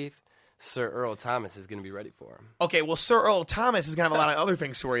throw it deep, Sir Earl Thomas is going to be ready for him. Okay, well, Sir Earl Thomas is going to have a lot of other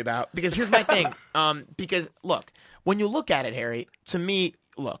things to worry about. Because here's my thing. Because, look, when you look at it, Harry, to me,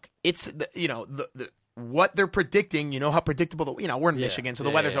 look, it's, what they're predicting, how predictable, we're in Michigan, so the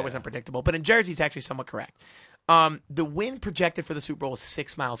weather's always unpredictable. But in Jersey, it's actually somewhat correct. The wind projected for the Super Bowl is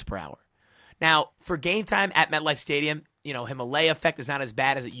 6 miles per hour. Now, for game time at MetLife Stadium, Himalaya effect is not as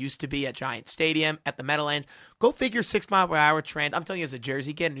bad as it used to be at Giant Stadium, at the Meadowlands. Go figure 6 mile per hour trend. I'm telling you, as a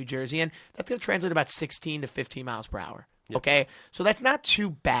Jersey kid, New Jerseyan, that's going to translate about 16 to 15 miles per hour. Yep. Okay? So that's not too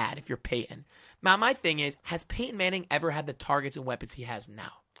bad if you're Peyton. Now, my thing is, has Peyton Manning ever had the targets and weapons he has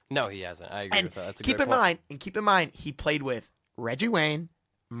now? No, he hasn't. I agree with that. That's a keep great point. Keep in mind, he played with Reggie Wayne,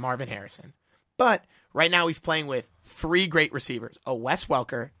 Marvin Harrison. But right now he's playing with 3 great receivers, a Wes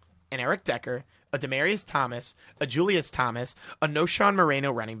Welker, an Eric Decker, a Demaryius Thomas, a Julius Thomas, a Noshawn Moreno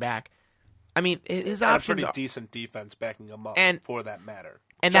running back. I mean, his options are a pretty decent defense backing him up, for that matter.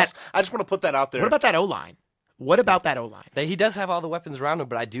 And I just want to put that out there. What about that O-line? He does have all the weapons around him,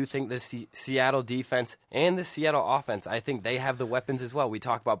 but I do think this Seattle defense and the Seattle offense, I think they have the weapons as well. We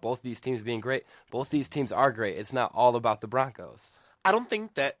talk about both these teams being great. Both these teams are great. It's not all about the Broncos. I don't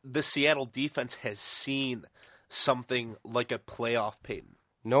think that the Seattle defense has seen something like a playoff Peyton.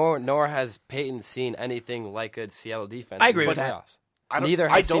 Nor has Peyton seen anything like a Seattle defense. I agree with that. Neither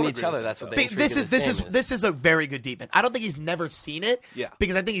have seen each other. That's what they. This is a very good defense. I don't think he's never seen it. Yeah.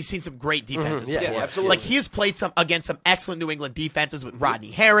 Because I think he's seen some great defenses. Mm-hmm. Yeah, absolutely. Like he's played against some excellent New England defenses with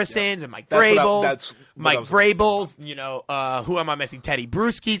Rodney Harrison's and Mike Vrabel's. Who am I missing? Teddy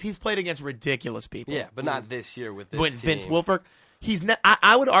Bruschi's. He's played against ridiculous people. Yeah, but not this year with this team. Vince Wilfork.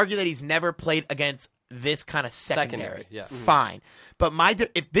 I would argue that he's never played against this kind of secondary. Yeah. Fine. But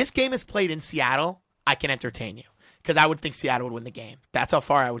if this game is played in Seattle, I can entertain you. Because I would think Seattle would win the game. That's how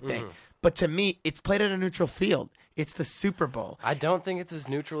far I would think. But to me, it's played at a neutral field. It's the Super Bowl. I don't think it's as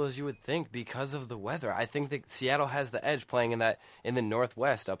neutral as you would think because of the weather. I think that Seattle has the edge playing in the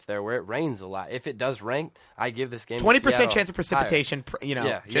Northwest up there where it rains a lot. If it does rain, I give this game 20% chance of precipitation. Not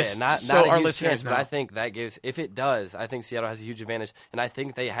our a listeners chance, know. But I think that gives. If it does, I think Seattle has a huge advantage, and I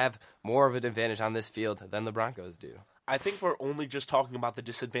think they have more of an advantage on this field than the Broncos do. I think we're only just talking about the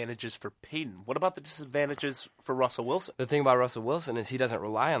disadvantages for Peyton. What about the disadvantages for Russell Wilson? The thing about Russell Wilson is he doesn't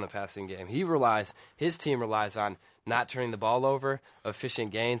rely on the passing game. His team relies on not turning the ball over,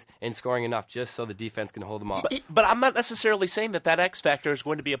 efficient gains, and scoring enough just so the defense can hold them off. But I'm not necessarily saying that X factor is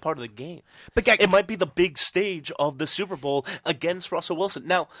going to be a part of the game. It might be the big stage of the Super Bowl against Russell Wilson.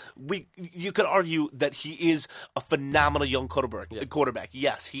 Now, you could argue that he is a phenomenal young quarterback.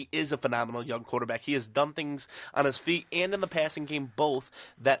 Yes, he is a phenomenal young quarterback. He has done things on his feet and in the passing game both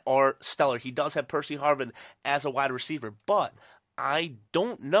that are stellar. He does have Percy Harvin as a wide receiver, but I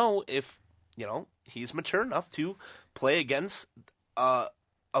don't know if he's mature enough to play against a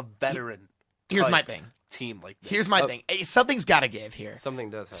veteran. Here's my thing. Team like this. Here's my thing. Something's got to give here.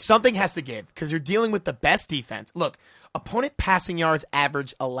 Something does. Something has to give because you're dealing with the best defense. Look, opponent passing yards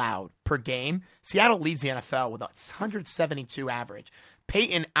average allowed per game. Seattle leads the NFL with 172 average.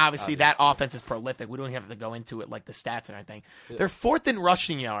 Peyton, obviously, that offense is prolific. We don't have to go into it like the stats and everything. Yeah. They're 4th in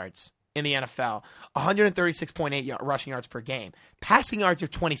rushing yards in the NFL, 136.8 rushing yards per game. Passing yards are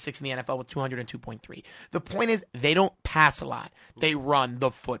 26 in the NFL with 202.3. The point is they don't pass a lot. They run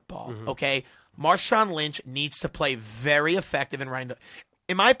the football, okay? Marshawn Lynch needs to play very effective in running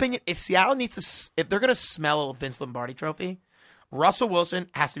in my opinion, if Seattle if they're going to smell a Vince Lombardi trophy, Russell Wilson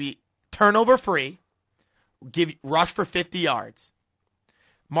has to be turnover free, rush for 50 yards.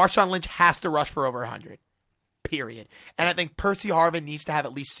 Marshawn Lynch has to rush for over 100. Period. And I think Percy Harvin needs to have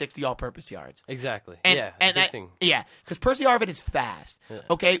at least 60 all-purpose yards. Exactly. Because Percy Harvin is fast. Yeah.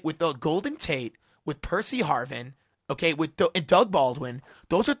 Okay, with the Golden Tate, with Percy Harvin, okay, and Doug Baldwin,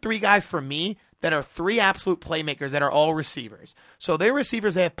 those are 3 guys for me that are 3 absolute playmakers that are all receivers. So they're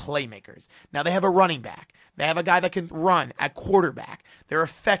receivers, they have playmakers. Now they have a running back. They have a guy that can run at quarterback. They're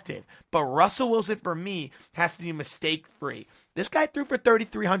effective. But Russell Wilson, for me, has to be mistake-free. This guy threw for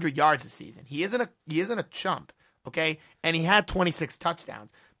 3,300 yards this season. He isn't a chump, okay? And he had 26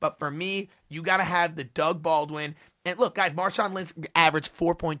 touchdowns. But for me, you got to have the Doug Baldwin. And look, guys, Marshawn Lynch averaged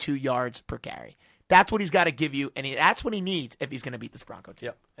 4.2 yards per carry. That's what he's got to give you, and that's what he needs if he's going to beat this Bronco team.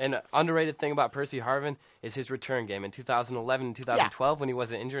 Yep. And an underrated thing about Percy Harvin is his return game. In 2011 and 2012, when he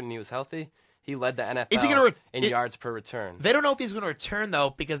wasn't injured and he was healthy, he led the NFL in yards per return. They don't know if he's going to return,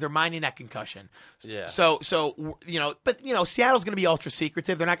 though, because they're minding that concussion. Yeah. So Seattle's going to be ultra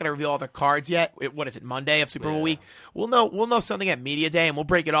secretive. They're not going to reveal all their cards yet. What is it, Monday of Super Bowl week? We'll know something at Media Day, and we'll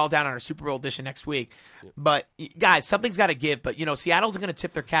break it all down on our Super Bowl edition next week. Yeah. But, guys, something's got to give. But, Seattle's going to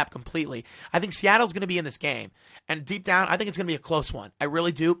tip their cap completely. I think Seattle's going to be in this game. And deep down, I think it's going to be a close one. I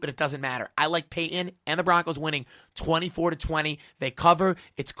really do, but it doesn't matter. I like Peyton and the Broncos winning 24-20. They cover.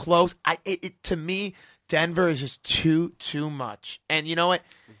 It's close. To me, Denver is just too much. And you know what?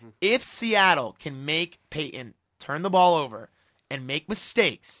 Mm-hmm. If Seattle can make Peyton turn the ball over and make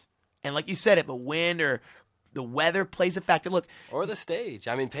mistakes, and like you said, if a wind or the weather plays a factor, look. Or the stage.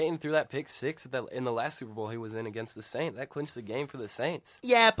 I mean, Peyton threw that pick 6 in the last Super Bowl he was in against the Saints. That clinched the game for the Saints.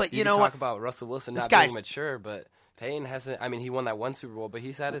 Yeah, but you know what? Talk about Russell Wilson not being mature, but Peyton hasn't. I mean, he won that one Super Bowl, but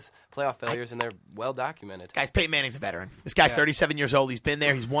he's had his playoff failures, and they're well documented. Guys, Peyton Manning's a veteran. This guy's 37 years old. He's been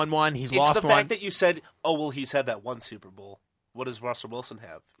there. He's won one. He's lost one. It's the fact that you said, he's had that one Super Bowl. What does Russell Wilson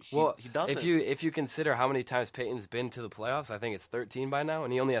have? He doesn't. If you consider how many times Peyton's been to the playoffs, I think it's 13 by now,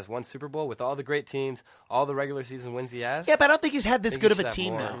 and he only has one Super Bowl with all the great teams, all the regular season wins he has. Yeah, but I don't think he's had this good of a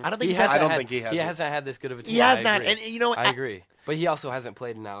team now. I don't think he hasn't had this good of a team. He has not, and you know what? I agree, but he also hasn't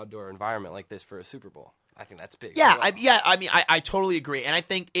played in an outdoor environment like this for a Super Bowl. I think that's big. Yeah, I totally agree, and I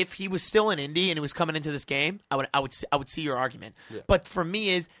think if he was still in Indy and he was coming into this game, I would see your argument. Yeah. But for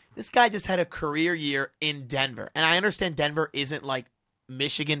me, this guy just had a career year in Denver, and I understand Denver isn't like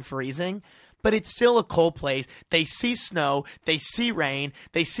Michigan freezing, but it's still a cold place. They see snow, they see rain,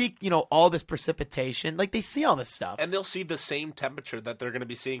 they see, all this precipitation. Like, they see all this stuff. And they'll see the same temperature that they're going to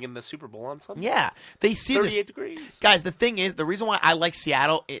be seeing in the Super Bowl on Sunday. Yeah. They see 38 degrees. Guys, the thing is, the reason why I like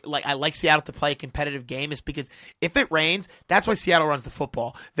Seattle, I like Seattle to play a competitive game is because if it rains, that's why Seattle runs the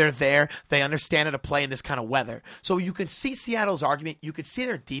football. They're there. They understand how to play in this kind of weather. So you can see Seattle's argument. You can see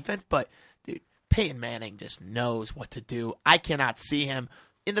their defense, but, dude, Peyton Manning just knows what to do. I cannot see him.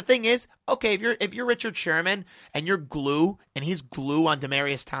 And the thing is, okay, if you're Richard Sherman and you're glue and he's glue on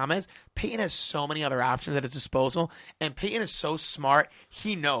Demaryius Thomas, Peyton has so many other options at his disposal, and Peyton is so smart.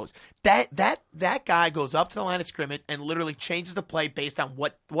 He knows that guy goes up to the line of scrimmage and literally changes the play based on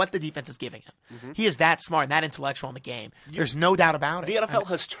what the defense is giving him. Mm-hmm. He is that smart and that intellectual in the game. There's no doubt about it. The NFL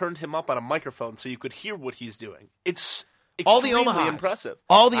has turned him up on a microphone so you could hear what he's doing. It's all the Omahas. Impressive.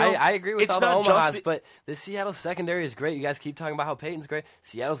 I agree with all the Omahas, but the Seattle secondary is great. You guys keep talking about how Peyton's great.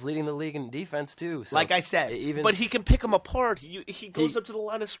 Seattle's leading the league in defense, too. So like I said. But he can pick them apart. He goes up to the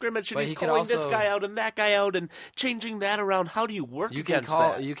line of scrimmage, and he's calling this guy out and that guy out and changing that around. How do you work against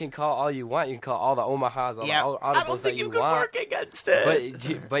that? You can call all you want. You can call all the Omahas, all the audibles I don't think you can want. Work against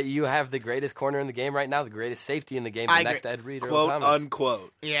it. But you have the greatest corner in the game right now, the greatest safety in the game, the next Ed Reed or Quote, Thomas.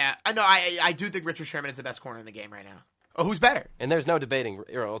 unquote. Yeah, I know. I do think Richard Sherman is the best corner in the game right now. Oh, who's better? And there's no debating.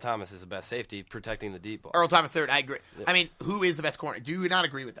 Earl Thomas is the best safety, protecting the deep ball. Earl Thomas third. I agree. Yeah. I mean, who is the best corner? Do you not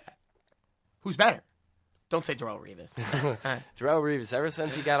agree with that? Who's better? Don't say Darrelle Revis. Darrelle Revis. Ever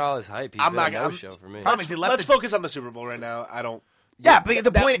since he got all his hype, he's been a no-show for me. Let's focus on the Super Bowl right now. Yeah, but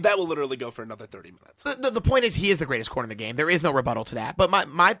the point that will literally go for another 30 minutes. The point is he is the greatest corner in the game. There is no rebuttal to that. But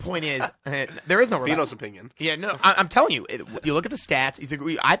my point is there is no rebuttal. Fino's opinion. Yeah, no, I'm telling you. You look at the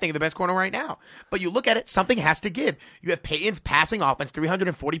stats. I think the best corner right now. But you look at it, something has to give. You have Peyton's passing offense,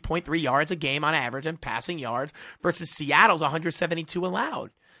 340.3 yards a game on average and passing yards versus Seattle's 172 allowed.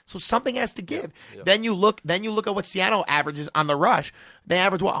 So something has to give. Yeah. Then you look at what Seattle averages on the rush. They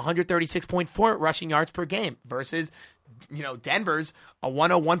average 136.4 rushing yards per game versus Denver's a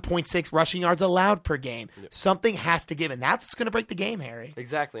 101.6 rushing yards allowed per game. Yep. Something has to give, and that's what's going to break the game, Harry.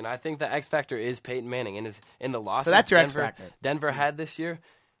 Exactly, and I think the X factor is Peyton Manning. In the losses so that's your X factor. Denver had this year,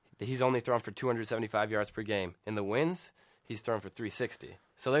 he's only thrown for 275 yards per game. In the wins, he's thrown for 360.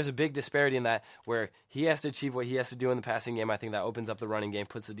 So there's a big disparity in that where he has to achieve what he has to do in the passing game. I think that opens up the running game,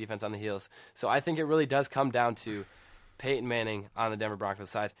 puts the defense on the heels. So I think it really does come down to Peyton Manning on the Denver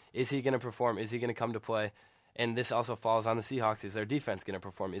Broncos side. Is he going to perform? Is he going to come to play? And this also falls on the Seahawks. Is their defense going to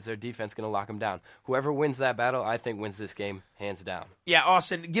perform? Is their defense going to lock them down? Whoever wins that battle, I think, wins this game hands down. Yeah,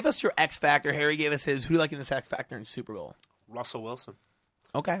 Austin, give us your X Factor. Harry gave us his. Who do you like in this X Factor in Super Bowl? Russell Wilson.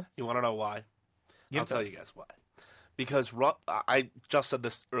 Okay. You want to know why? I'll tell you guys why. Because I just said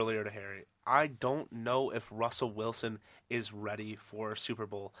this earlier to Harry. I don't know if Russell Wilson is ready for a Super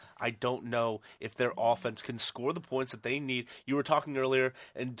Bowl. I don't know if their offense can score the points that they need. You were talking earlier,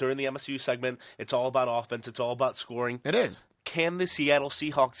 and during the MSU segment, it's all about offense. It's all about scoring. It is. Can the Seattle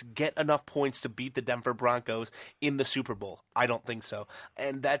Seahawks get enough points to beat the Denver Broncos in the Super Bowl? I don't think so.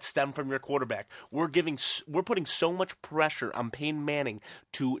 And that stemmed from your quarterback. We're putting so much pressure on Peyton Manning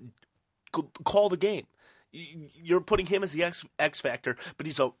to call the game. You're putting him as the X factor, but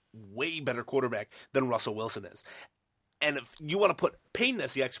he's a way better quarterback than Russell Wilson is. And if you want to put Peyton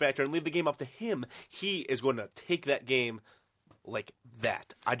as the X factor and leave the game up to him, he is going to take that game like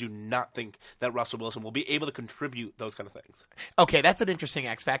that. I do not think that Russell Wilson will be able to contribute those kind of things. Okay, that's an interesting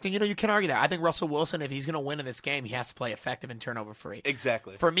X factor. You can argue that. I think Russell Wilson, if he's going to win in this game, he has to play effective and turnover free.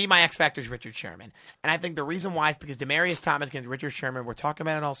 Exactly. For me, my X factor is Richard Sherman. And I think the reason why is because Demaryius Thomas against Richard Sherman, we're talking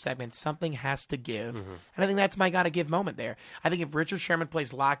about it in all segments, something has to give. Mm-hmm. And I think that's my gotta give moment there. I think if Richard Sherman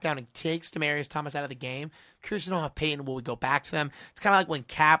plays lockdown and takes Demaryius Thomas out of the game, curious to know how Peyton will go back to them. It's kind of like when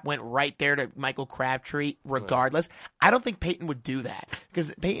Cap went right there to Michael Crabtree regardless. Right. I don't think Peyton would do that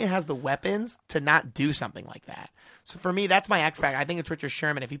because Peyton has the weapons to not do something like that. So for me, that's my X factor. I think it's Richard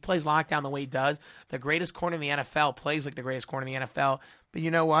Sherman. If he plays lockdown the way he does, the greatest corner in the NFL plays like the greatest corner in the NFL. But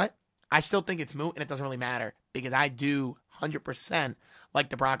you know what? I still think it's moot and it doesn't really matter because I do 100% like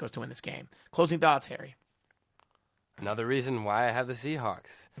the Broncos to win this game. Closing thoughts, Harry. Another reason why I have the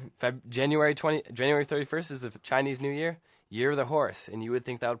Seahawks. January 31st is the Chinese New Year, Year of the Horse, and you would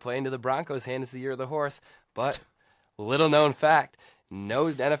think that would play into the Broncos' hand as the Year of the Horse, but little known fact,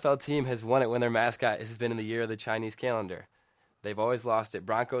 no NFL team has won it when their mascot has been in the year of the Chinese calendar. They've always lost it.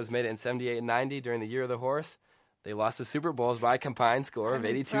 Broncos made it in 78 and 90 during the Year of the Horse. They lost the Super Bowls by a combined score of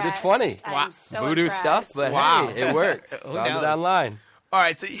 82-20. Wow. So Voodoo impressed. Stuff, but hey, it works. Found it online. All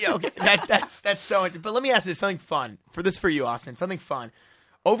right, so yeah, okay, that's so interesting. But let me ask you something fun. For you, Austin, something fun.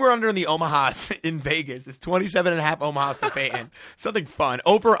 Over under in the Omahas in Vegas is 27.5 Omahas for Peyton. Something fun.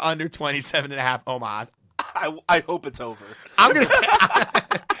 Over under 27.5 Omahas. I hope it's over. I'm gonna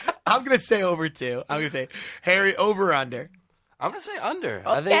say over too. I'm gonna say Harry over under. I'm going to say under. Okay.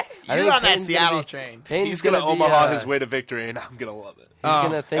 I think You're on that Payne's Seattle train. He's going to Omaha his way to victory, and I'm going to love it. He's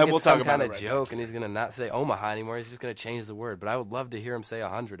going to think it's some kind of right joke, back. and he's going to not say Omaha anymore. He's just going to change the word. But I would love to hear him say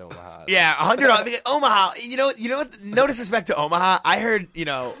 100 Omaha. Yeah, 100 Omaha. You know what? No disrespect to Omaha. I heard,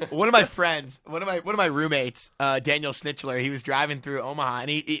 one of my friends, one of my roommates, Daniel Snitchler, he was driving through Omaha, and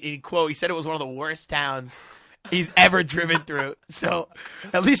he said it was one of the worst towns he's ever driven through. So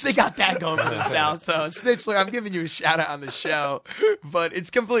at least they got that going for themselves. So Snitchler, I'm giving you a shout out on the show, but it's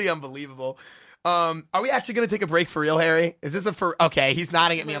completely unbelievable. Are we actually going to take a break for real, Harry? Is this okay, he's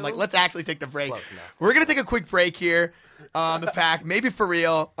nodding at me. I'm like, let's actually take the break. We're going to take a quick break here on the Pact, maybe for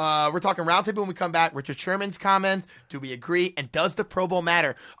real. We're talking roundtable when we come back. Richard Sherman's comments. Do we agree? And does the Pro Bowl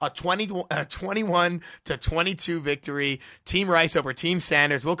matter? A 21-22 victory. Team Rice over Team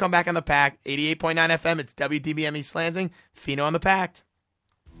Sanders. We'll come back on the Pact. 88.9 FM. It's WDBM East Lansing. Fino on the Pact.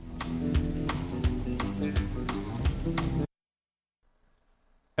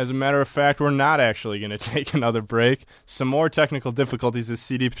 As a matter of fact, we're not actually going to take another break. Some more technical difficulties. This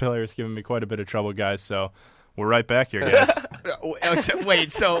CD player is giving me quite a bit of trouble, guys, so we're right back here, guys.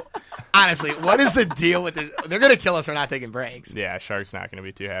 Wait, so honestly, what is the deal with this? They're going to kill us for not taking breaks. Yeah, Shark's not going to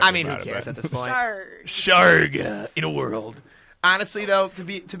be too happy who cares at this point? Shark in a world. Honestly, though, to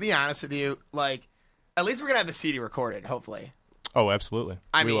be honest with you, like, at least we're going to have the CD recorded, hopefully. Oh, absolutely.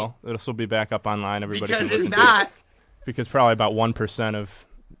 We will. It'll still be back up online. Everybody because can listen it's not. To it. Because probably about 1% of...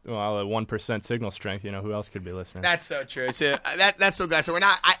 Well, at 1% signal strength, who else could be listening? That's so true. So that's so good. So we're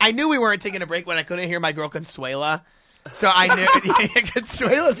not. I knew we weren't taking a break when I couldn't hear my girl Consuela. So I knew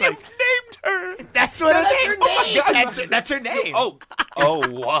Consuela's like named her. That's what her name. That's her name. Oh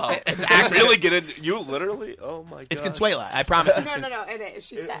wow! It's actually really getting you literally. Oh my god! It's Consuela. I promise. No. It is.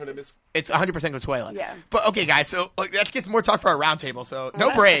 She says it's 100% Consuela. Yeah. But okay, guys. So let's get more talk for our roundtable. So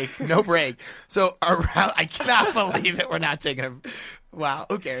no break. So I cannot believe it. We're not taking a. Wow,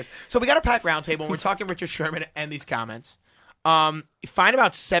 who cares? So we got a Pact roundtable, and we're talking Richard Sherman and these comments. Fine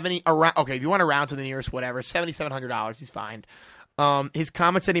about 70 around. Okay, if you want to round to the nearest whatever, $7,700. He's fined. His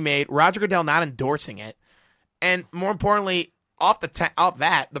comments that he made. Roger Goodell not endorsing it. And more importantly, off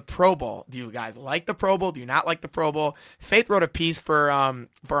that, the Pro Bowl. Do you guys like the Pro Bowl? Do you not like the Pro Bowl? Faith wrote a piece for our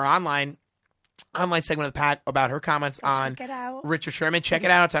online segment of the Pact about her comments on Richard Sherman. Check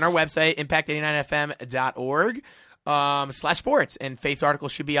it out. It's on our website, impact89fm.org. /sports, and Faith's article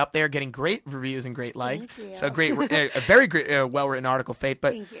should be up there, getting great reviews and great likes. So a very great, well-written article, Faith.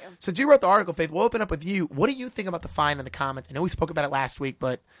 But Thank you. Since you wrote the article, Faith, we'll open up with you. What do you think about the fine in the comments? I know we spoke about it last week,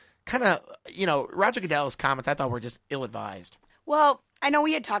 but kind of, Roger Goodell's comments I thought were just ill-advised. Well, I know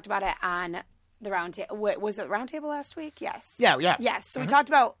we had talked about it on the roundtable. Was it roundtable last week? Yes. Yeah. Yes. So we talked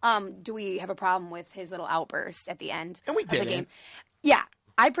about do we have a problem with his little outburst at the end of the game? Yeah.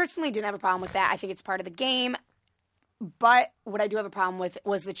 I personally didn't have a problem with that. I think it's part of the game. But what I do have a problem with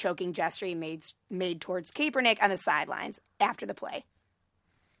was the choking gesture he made towards Kaepernick on the sidelines after the play.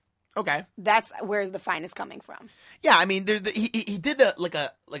 Okay, that's where the fine is coming from. Yeah, I mean, he did the like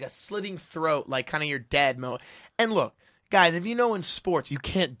a slitting throat, like kind of your dead mode. And look, guys, if you know in sports, you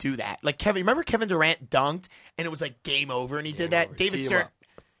can't do that. Like remember Kevin Durant dunked and it was like game over, and he did that. David Stern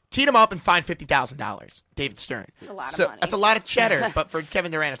teed him up and fined $50,000. David Stern. That's a lot of money. That's a lot of cheddar, but for Kevin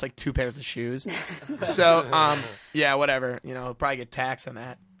Durant, it's like 2 pairs of shoes. So, yeah, whatever. Probably get taxed on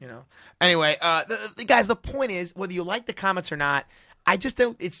that. Anyway, guys, the point is, whether you like the comments or not, I just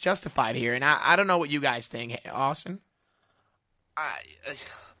don't. It's justified here, and I don't know what you guys think, Austin.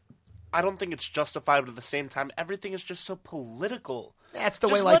 I don't think it's justified, but at the same time, everything is just so political. That's the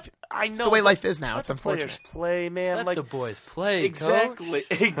way life. I know. It's the way life is now. It's unfortunate. Players play, man. Let the boys play. Exactly.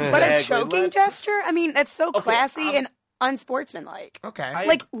 Coach. Exactly. But a choking gesture? I mean, that's so classy and unsportsmanlike.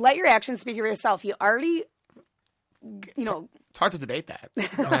 Okay. Let your actions speak for yourself. You already, It's hard to debate that.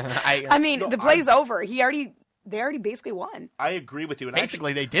 I mean, the play's over. They already basically won. I agree with you. And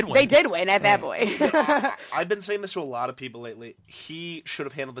basically, they did win. They did win at that point. I've been saying this to a lot of people lately. He should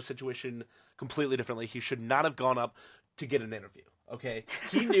have handled the situation completely differently. He should not have gone up to get an interview. Okay?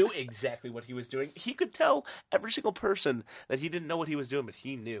 He knew exactly what he was doing. He could tell every single person that he didn't know what he was doing, but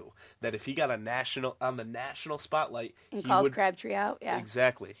he knew that if he got on the national spotlight, and called Crabtree out. Yeah,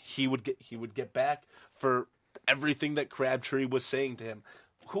 exactly. He would get back for everything that Crabtree was saying to him.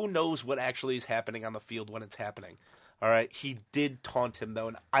 Who knows what actually is happening on the field when it's happening? All right, he did taunt him though,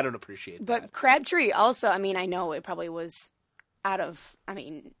 and I don't appreciate that. But Crabtree also, I mean, I know it probably was out of,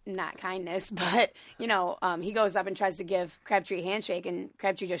 not kindness, but, he goes up and tries to give Crabtree a handshake, and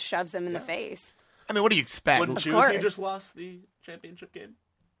Crabtree just shoves him in the face. I mean, what do you expect? Wouldn't you if you just lost the championship game?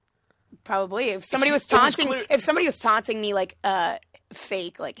 Probably. If somebody was taunting me like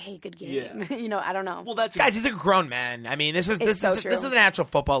fake, like, hey, good game. Yeah. I don't know. Well, that's guys. He's a grown man. I mean, this is the National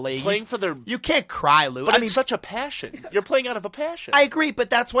Football League. Playing for their, you can't cry, Lou. But it's such a passion. You're playing out of a passion. I agree, but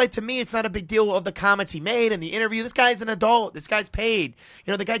that's why to me it's not a big deal of the comments he made and the interview. This guy's an adult. This guy's paid.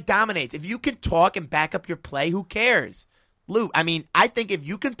 The guy dominates. If you can talk and back up your play, who cares, Lou? I mean, I think if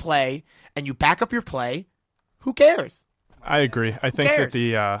you can play and you back up your play, who cares? I agree. I think that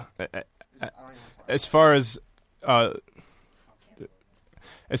the as far as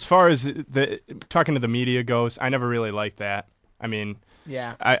the talking to the media goes, I never really liked that. I mean,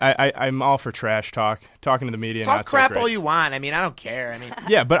 yeah, I'm all for trash talk. Talking to the media, talk not crap so great. all you want. I mean, I don't care. I mean,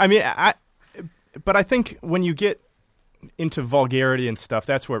 yeah, but I mean, but I think when you get into vulgarity and stuff,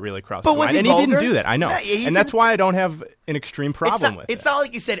 that's where it really crosses the line. And he didn't do that. I know, and that's why I don't have an extreme problem with it. It's not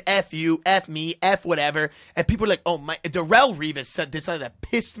like you said "f you," "f me," "f whatever," and people are like, "Oh my!" Darrelle Revis said this something that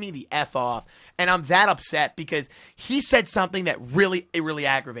pissed me the f off, and I'm that upset because he said something that really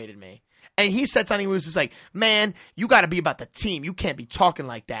aggravated me. And he said something that was just like, "Man, you got to be about the team. You can't be talking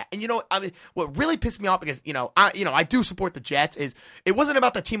like that." And what really pissed me off because I do support the Jets is it wasn't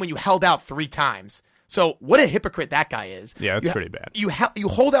about the team when you held out 3 times. So what a hypocrite that guy is. Yeah, that's pretty bad. You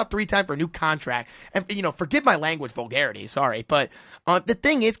hold out 3 times for a new contract. And, forgive my language vulgarity, sorry. But the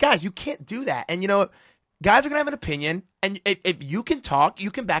thing is, guys, you can't do that. And, guys are going to have an opinion. And if you can talk,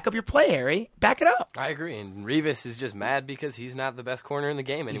 you can back up your play, Harry. Back it up. I agree. And Revis is just mad because he's not the best corner in the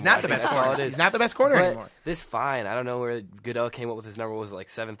game anymore. He's not the best corner. He's not the best corner anymore. This fine, I don't know where Goodell came up with his number. Was it like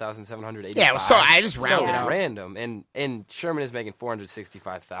 7,785? Yeah, so I just rounded it out. Random. And Sherman is making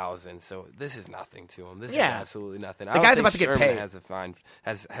 $465,000. So this is nothing to him. This is absolutely nothing. The guy's about to get paid. Has a fine.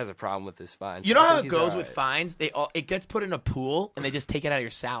 Has a problem with this fine. You know how it goes with fines? It gets put in a pool and they just take it out of your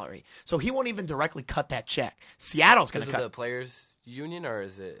salary. So he won't even directly cut that check. Seattle's going to cut the players' union, or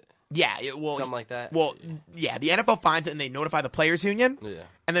is it? Yeah, something like that. Well, yeah, the NFL finds it and they notify the players' union. Yeah,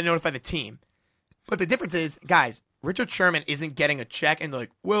 and then notify the team. But the difference is, guys, Richard Sherman isn't getting a check and they're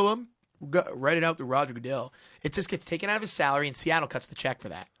like, well, write it out to Roger Goodell. It just gets taken out of his salary and Seattle cuts the check for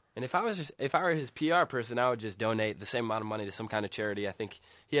that. And if I were his PR person, I would just donate the same amount of money to some kind of charity. I think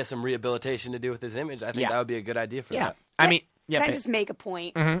he has some rehabilitation to do with his image. I think that would be a good idea for that. I mean, can I just make a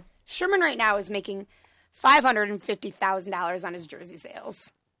point? Mm-hmm. Sherman right now is making $550,000 on his jersey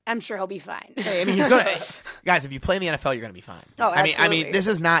sales. I'm sure he'll be fine. Hey, I mean, he's going to guys. If you play in the NFL, you're going to be fine. Oh, absolutely. I mean, this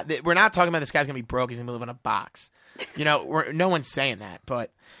is not. We're not talking about this guy's going to be broke. He's going to live in a box. No one's saying that,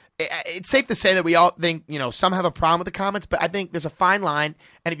 but it's safe to say that we all think. Some have a problem with the comments, but I think there's a fine line,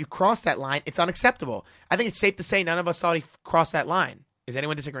 and if you cross that line, it's unacceptable. I think it's safe to say none of us thought he crossed that line. Is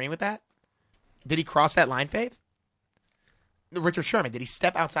anyone disagreeing with that? Did he cross that line, Faith? Richard Sherman, did he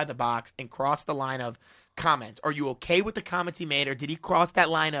step outside the box and cross the line of comments? Are you okay with the comments he made, or did he cross that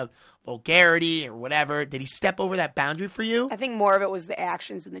line of vulgarity or whatever? Did he step over that boundary for you? I think more of it was the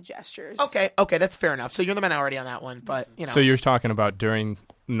actions and the gestures. Okay, that's fair enough. So you're the minority on that one, but So you're talking about during,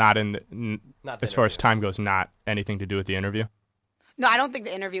 as far as time goes, not anything to do with the interview? No, I don't think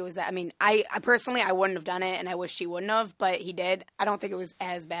the interview was that. I mean, I personally, I wouldn't have done it, and I wish he wouldn't have, but he did. I don't think it was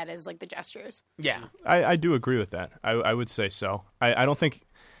as bad as, the gestures. Yeah. I do agree with that. I would say so.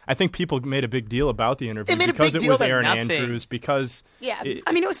 I think people made a big deal about the interview because it was Aaron Andrews. Because it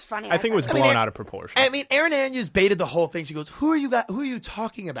was funny. I think it was blown out of proportion. I mean, Aaron Andrews baited the whole thing. She goes, "Who are you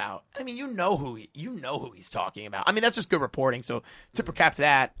talking about?" I mean, you know who he's talking about. I mean, that's just good reporting. So tip or cap to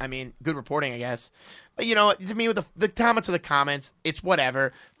that. I mean, good reporting, I guess. But to me, with the comments are the comments. It's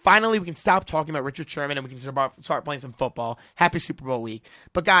whatever. Finally, we can stop talking about Richard Sherman and we can start playing some football. Happy Super Bowl week.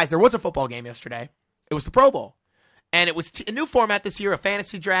 But guys, there was a football game yesterday. It was the Pro Bowl. And it was a new format this year, a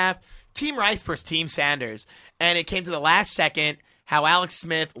fantasy draft, Team Rice versus Team Sanders. And it came to the last second, how Alex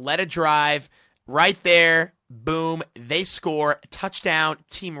Smith led a drive right there, boom, they score, touchdown,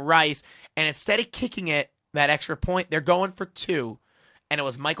 Team Rice. And instead of kicking it, that extra point, they're going for 2. And it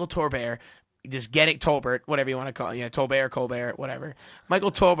was Michael Tolbert, Tolbert, whatever you want to call it, Tolbert, Colbert, whatever.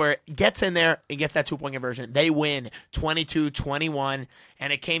 Michael Tolbert gets in there and gets that 2-point conversion. They win 22-21,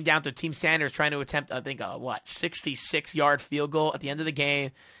 and it came down to Team Sanders trying to attempt, I think, 66-yard field goal at the end of the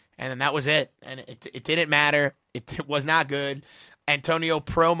game, and then that was it. And it didn't matter. It was not good. Antonio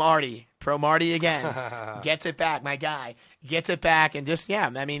Pro Marty again, gets it back, my guy. Gets it back, and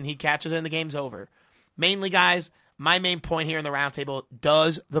he catches it and the game's over. Mainly, guys, my main point here in the roundtable,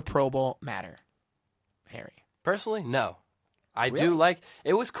 does the Pro Bowl matter? Harry. Personally, no. I Really? do like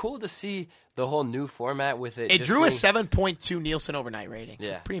it was cool to see the whole new format with it. It drew a 7.2 Nielsen overnight rating.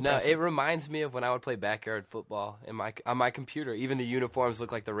 So pretty impressive. No, it reminds me of when I would play backyard football on my computer. Even the uniforms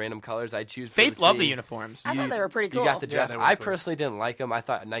look like the random colors I choose. Faith loved the uniforms. I thought they were pretty cool. You got the draft. Yeah, I personally didn't like them. I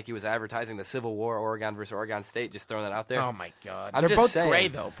thought Nike was advertising the Civil War, Oregon versus Oregon State. Just throwing that out there. Oh my God, I'm they're just both saying, gray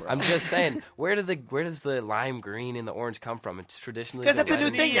though, bro. I'm just saying, where does the lime green and the orange come from? It's traditionally because that's a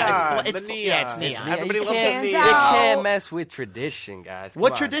new thing. It's neon. Everybody you loves can't, the you neon. can't mess with tradition, guys. Come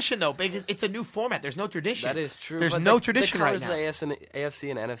What on. tradition though? Because it's a new format. There's no tradition. That is true. There's but no tradition the right colors now. The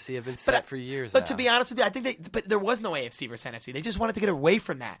AFC and NFC have been set for years. But now. to be honest with you, I think but there was no AFC versus NFC. They just wanted to get away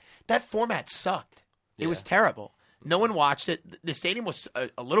from that. That format sucked. It was terrible. No one watched it. The stadium was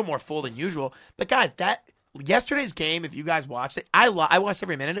a little more full than usual. But guys, yesterday's game, if you guys watched it, I watched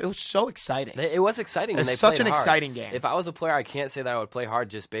every minute. It was so exciting. It was exciting. It was such an exciting game. If I was a player, I can't say that I would play hard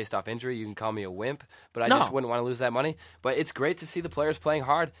just based off injury. You can call me a wimp, but I just wouldn't want to lose that money. But it's great to see the players playing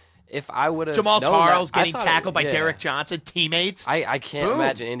hard. If I would have Jamal Charles that, getting tackled by Derek Johnson, teammates. I can't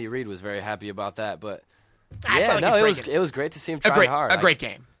imagine Andy Reid was very happy about that, but it was great to see him trying hard. A great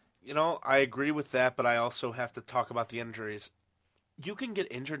game. I agree with that, but I also have to talk about the injuries. You can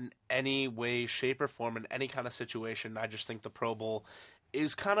get injured in any way, shape, or form in any kind of situation. I just think the Pro Bowl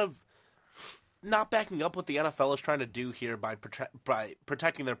is kind of not backing up what the NFL is trying to do here by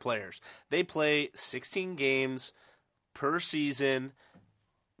protecting their players. They play 16 games per season,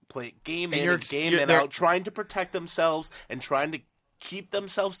 play game in and game out, trying to protect themselves and trying to keep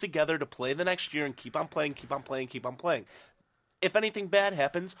themselves together to play the next year and keep on playing. If anything bad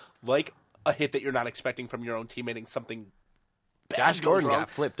happens, like a hit that you're not expecting from your own teammate and something bad Josh goes Gordon wrong, got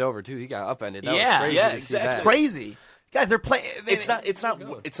flipped over too. He got upended. That Yeah, was crazy. yeah, to see exactly. that. Crazy. Guys, they're playing. It's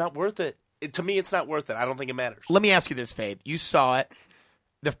not worth it. To me, it's not worth it. I don't think it matters. Let me ask you this, Faith. You saw it,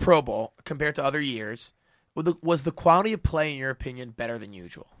 the Pro Bowl, compared to other years. Was the quality of play, in your opinion, better than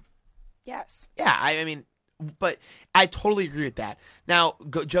usual? Yes. Yeah, I mean, but I totally agree with that. Now,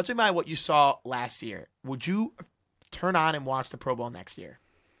 judging by what you saw last year, would you turn on and watch the Pro Bowl next year?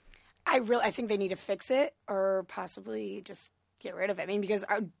 I think they need to fix it or possibly just get rid of it. I mean, because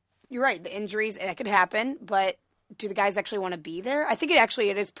you're right, the injuries, that could happen, but do the guys actually want to be there? I think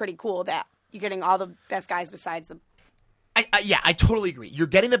it is pretty cool that you're getting all the best guys besides the I totally agree. You're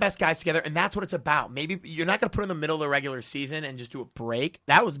getting the best guys together, and that's what it's about. Maybe you're not going to put in the middle of the regular season and just do a break.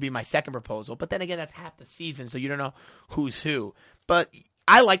 That would be my second proposal. But then again, that's half the season, so you don't know who's who. But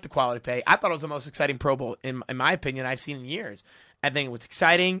I like the quality pay. I thought it was the most exciting Pro Bowl, in my opinion, I've seen in years. I think it was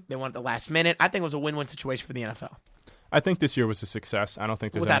exciting. They won at the last minute. I think it was a win-win situation for the NFL. I think this year was a success. I don't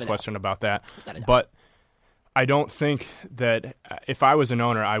think there's any question about that. But I don't think that if I was an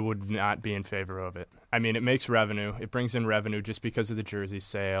owner, I would not be in favor of it. I mean, it makes revenue. It brings in revenue just because of the jersey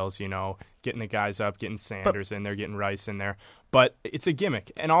sales, getting the guys up, getting Sanders in there, getting Rice in there. But it's a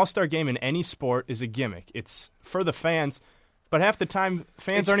gimmick. An all-star game in any sport is a gimmick. It's for the fans, but half the time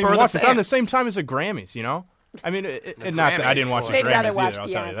fans aren't even watching. It's on the same time as the Grammys, I mean, not that I didn't watch the Grammys either, I'll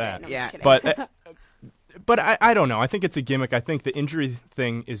tell you that. No, yeah. But I don't know. I think it's a gimmick. I think the injury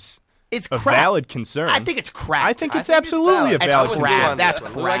thing is a valid concern. I think it's crap. I think it's absolutely a valid concern. That's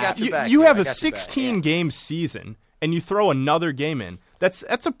crap. You have a 16-game season, and you throw another game in. That's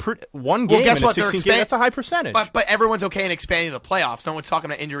one game in a 16 game. That's a high percentage. But everyone's okay in expanding the playoffs. No one's talking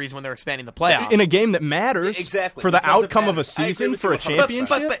about injuries when they're expanding the playoffs. In a game that matters for the outcome of a season, for a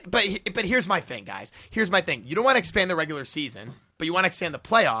championship. But here's my thing, guys. Here's my thing. You don't want to expand the regular season, but you want to expand the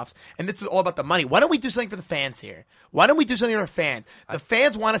playoffs, and this is all about the money. Why don't we do something for the fans here? Why don't we do something for our fans? The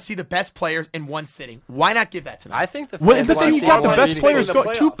fans want to see the best players in one sitting. Why not give that to them? I think the fans but then you got the best players,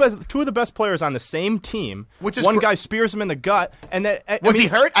 two of the best players on the same team. One guy spears him in the gut, and was he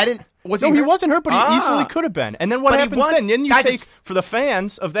hurt? He wasn't hurt, but he easily could have been. And then what happens then? Then you take for the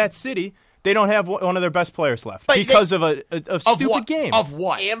fans of that city. They don't have one of their best players left because of a stupid game. Of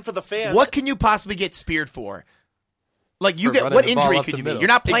what? And for the fans, what can you possibly get speared for? Like what injury could you be? You're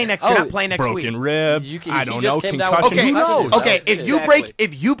not playing next. You're not playing next week. Broken rib. I don't know. Concussion. Who knows? Okay, if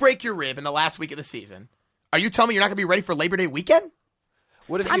you break your rib in the last week of the season, are you telling me you're not going to be ready for Labor Day weekend?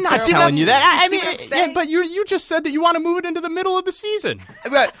 I'm not telling you that. I mean, but you just said that you want to move it into the middle of the season.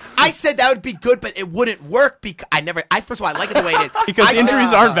 I said that would be good, but it wouldn't work because first of all, I like it the way it is. Because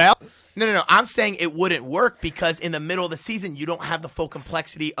injuries aren't valid. No. I'm saying it wouldn't work because in the middle of the season, you don't have the full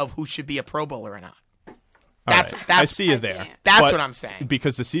complexity of who should be a Pro Bowler or not. I see you there. That's what I'm saying.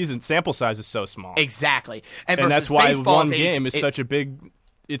 Because the season sample size is so small. Exactly. And that's why one game is such a big...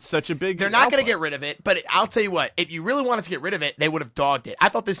 It's such a big... They're not going to get rid of it, but I'll tell you what. If you really wanted to get rid of it, they would have dogged it. I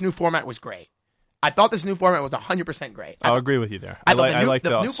thought this new format was great. I thought this new format was 100% great. I'll agree with you there. I like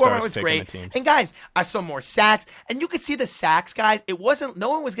the new format was great. And guys, I saw more sacks, and you could see the sacks, guys. It wasn't... No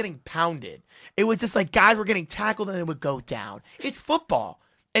one was getting pounded. It was just like guys were getting tackled and it would go down. It's football.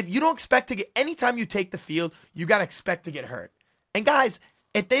 If you don't expect to get, anytime you take the field, you got to expect to get hurt. And guys,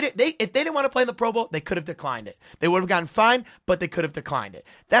 if they didn't want to play in the Pro Bowl, they could have declined it. They would have gotten fined, but they could have declined it.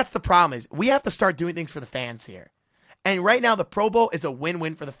 That's the problem is we have to start doing things for the fans here. And right now, the Pro Bowl is a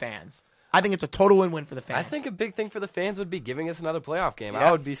win-win for the fans. I think it's a total win-win for the fans. I think a big thing for the fans would be giving us another playoff game. Yeah.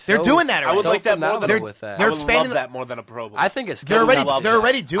 I would be so... They're doing that already. I would like that more than with that. I would love that more than a Pro Bowl. I think a skills they're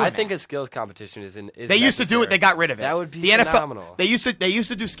already doing I think a skills competition is They used to do it. They got rid of it. That would be the phenomenal. NFL, they used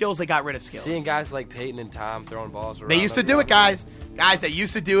to do skills. They got rid of skills. Seeing guys like Peyton and Tom throwing balls around. They used to do it, guys. Guys, they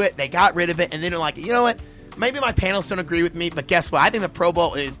used to do it. They got rid of it, and they don't like it. You know what? Maybe my panelists don't agree with me, but guess what? I think the Pro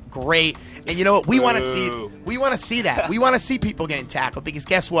Bowl is great. And you know what? We want to see that. We want to see people getting tackled because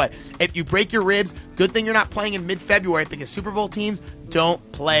guess what? If you break your ribs, good thing you're not playing in mid-February because Super Bowl teams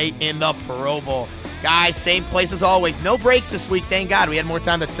don't play in the Pro Bowl. Guys, same place as always. No breaks this week. Thank God. We had more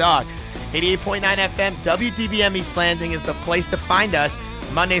time to talk. 88.9 FM, WDBM East Lansing is the place to find us.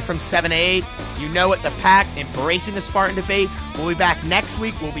 Mondays from 7 to 8. You know it, the Pact, embracing the Spartan debate. We'll be back next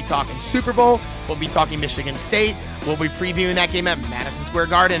week. We'll be talking Super Bowl. We'll be talking Michigan State. We'll be previewing that game at Madison Square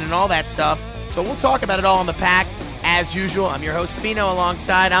Garden and all that stuff. So we'll talk about it all on the Pact. As usual, I'm your host, Fino,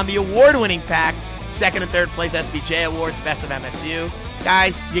 alongside on the award-winning Pact. Second and third place SBJ Awards, Best of MSU.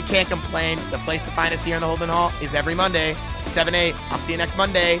 Guys, you can't complain. The place to find us here in the Holden Hall is every Monday, 7 8. I'll see you next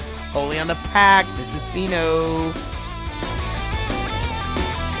Monday. Only on the Pact. This is Fino.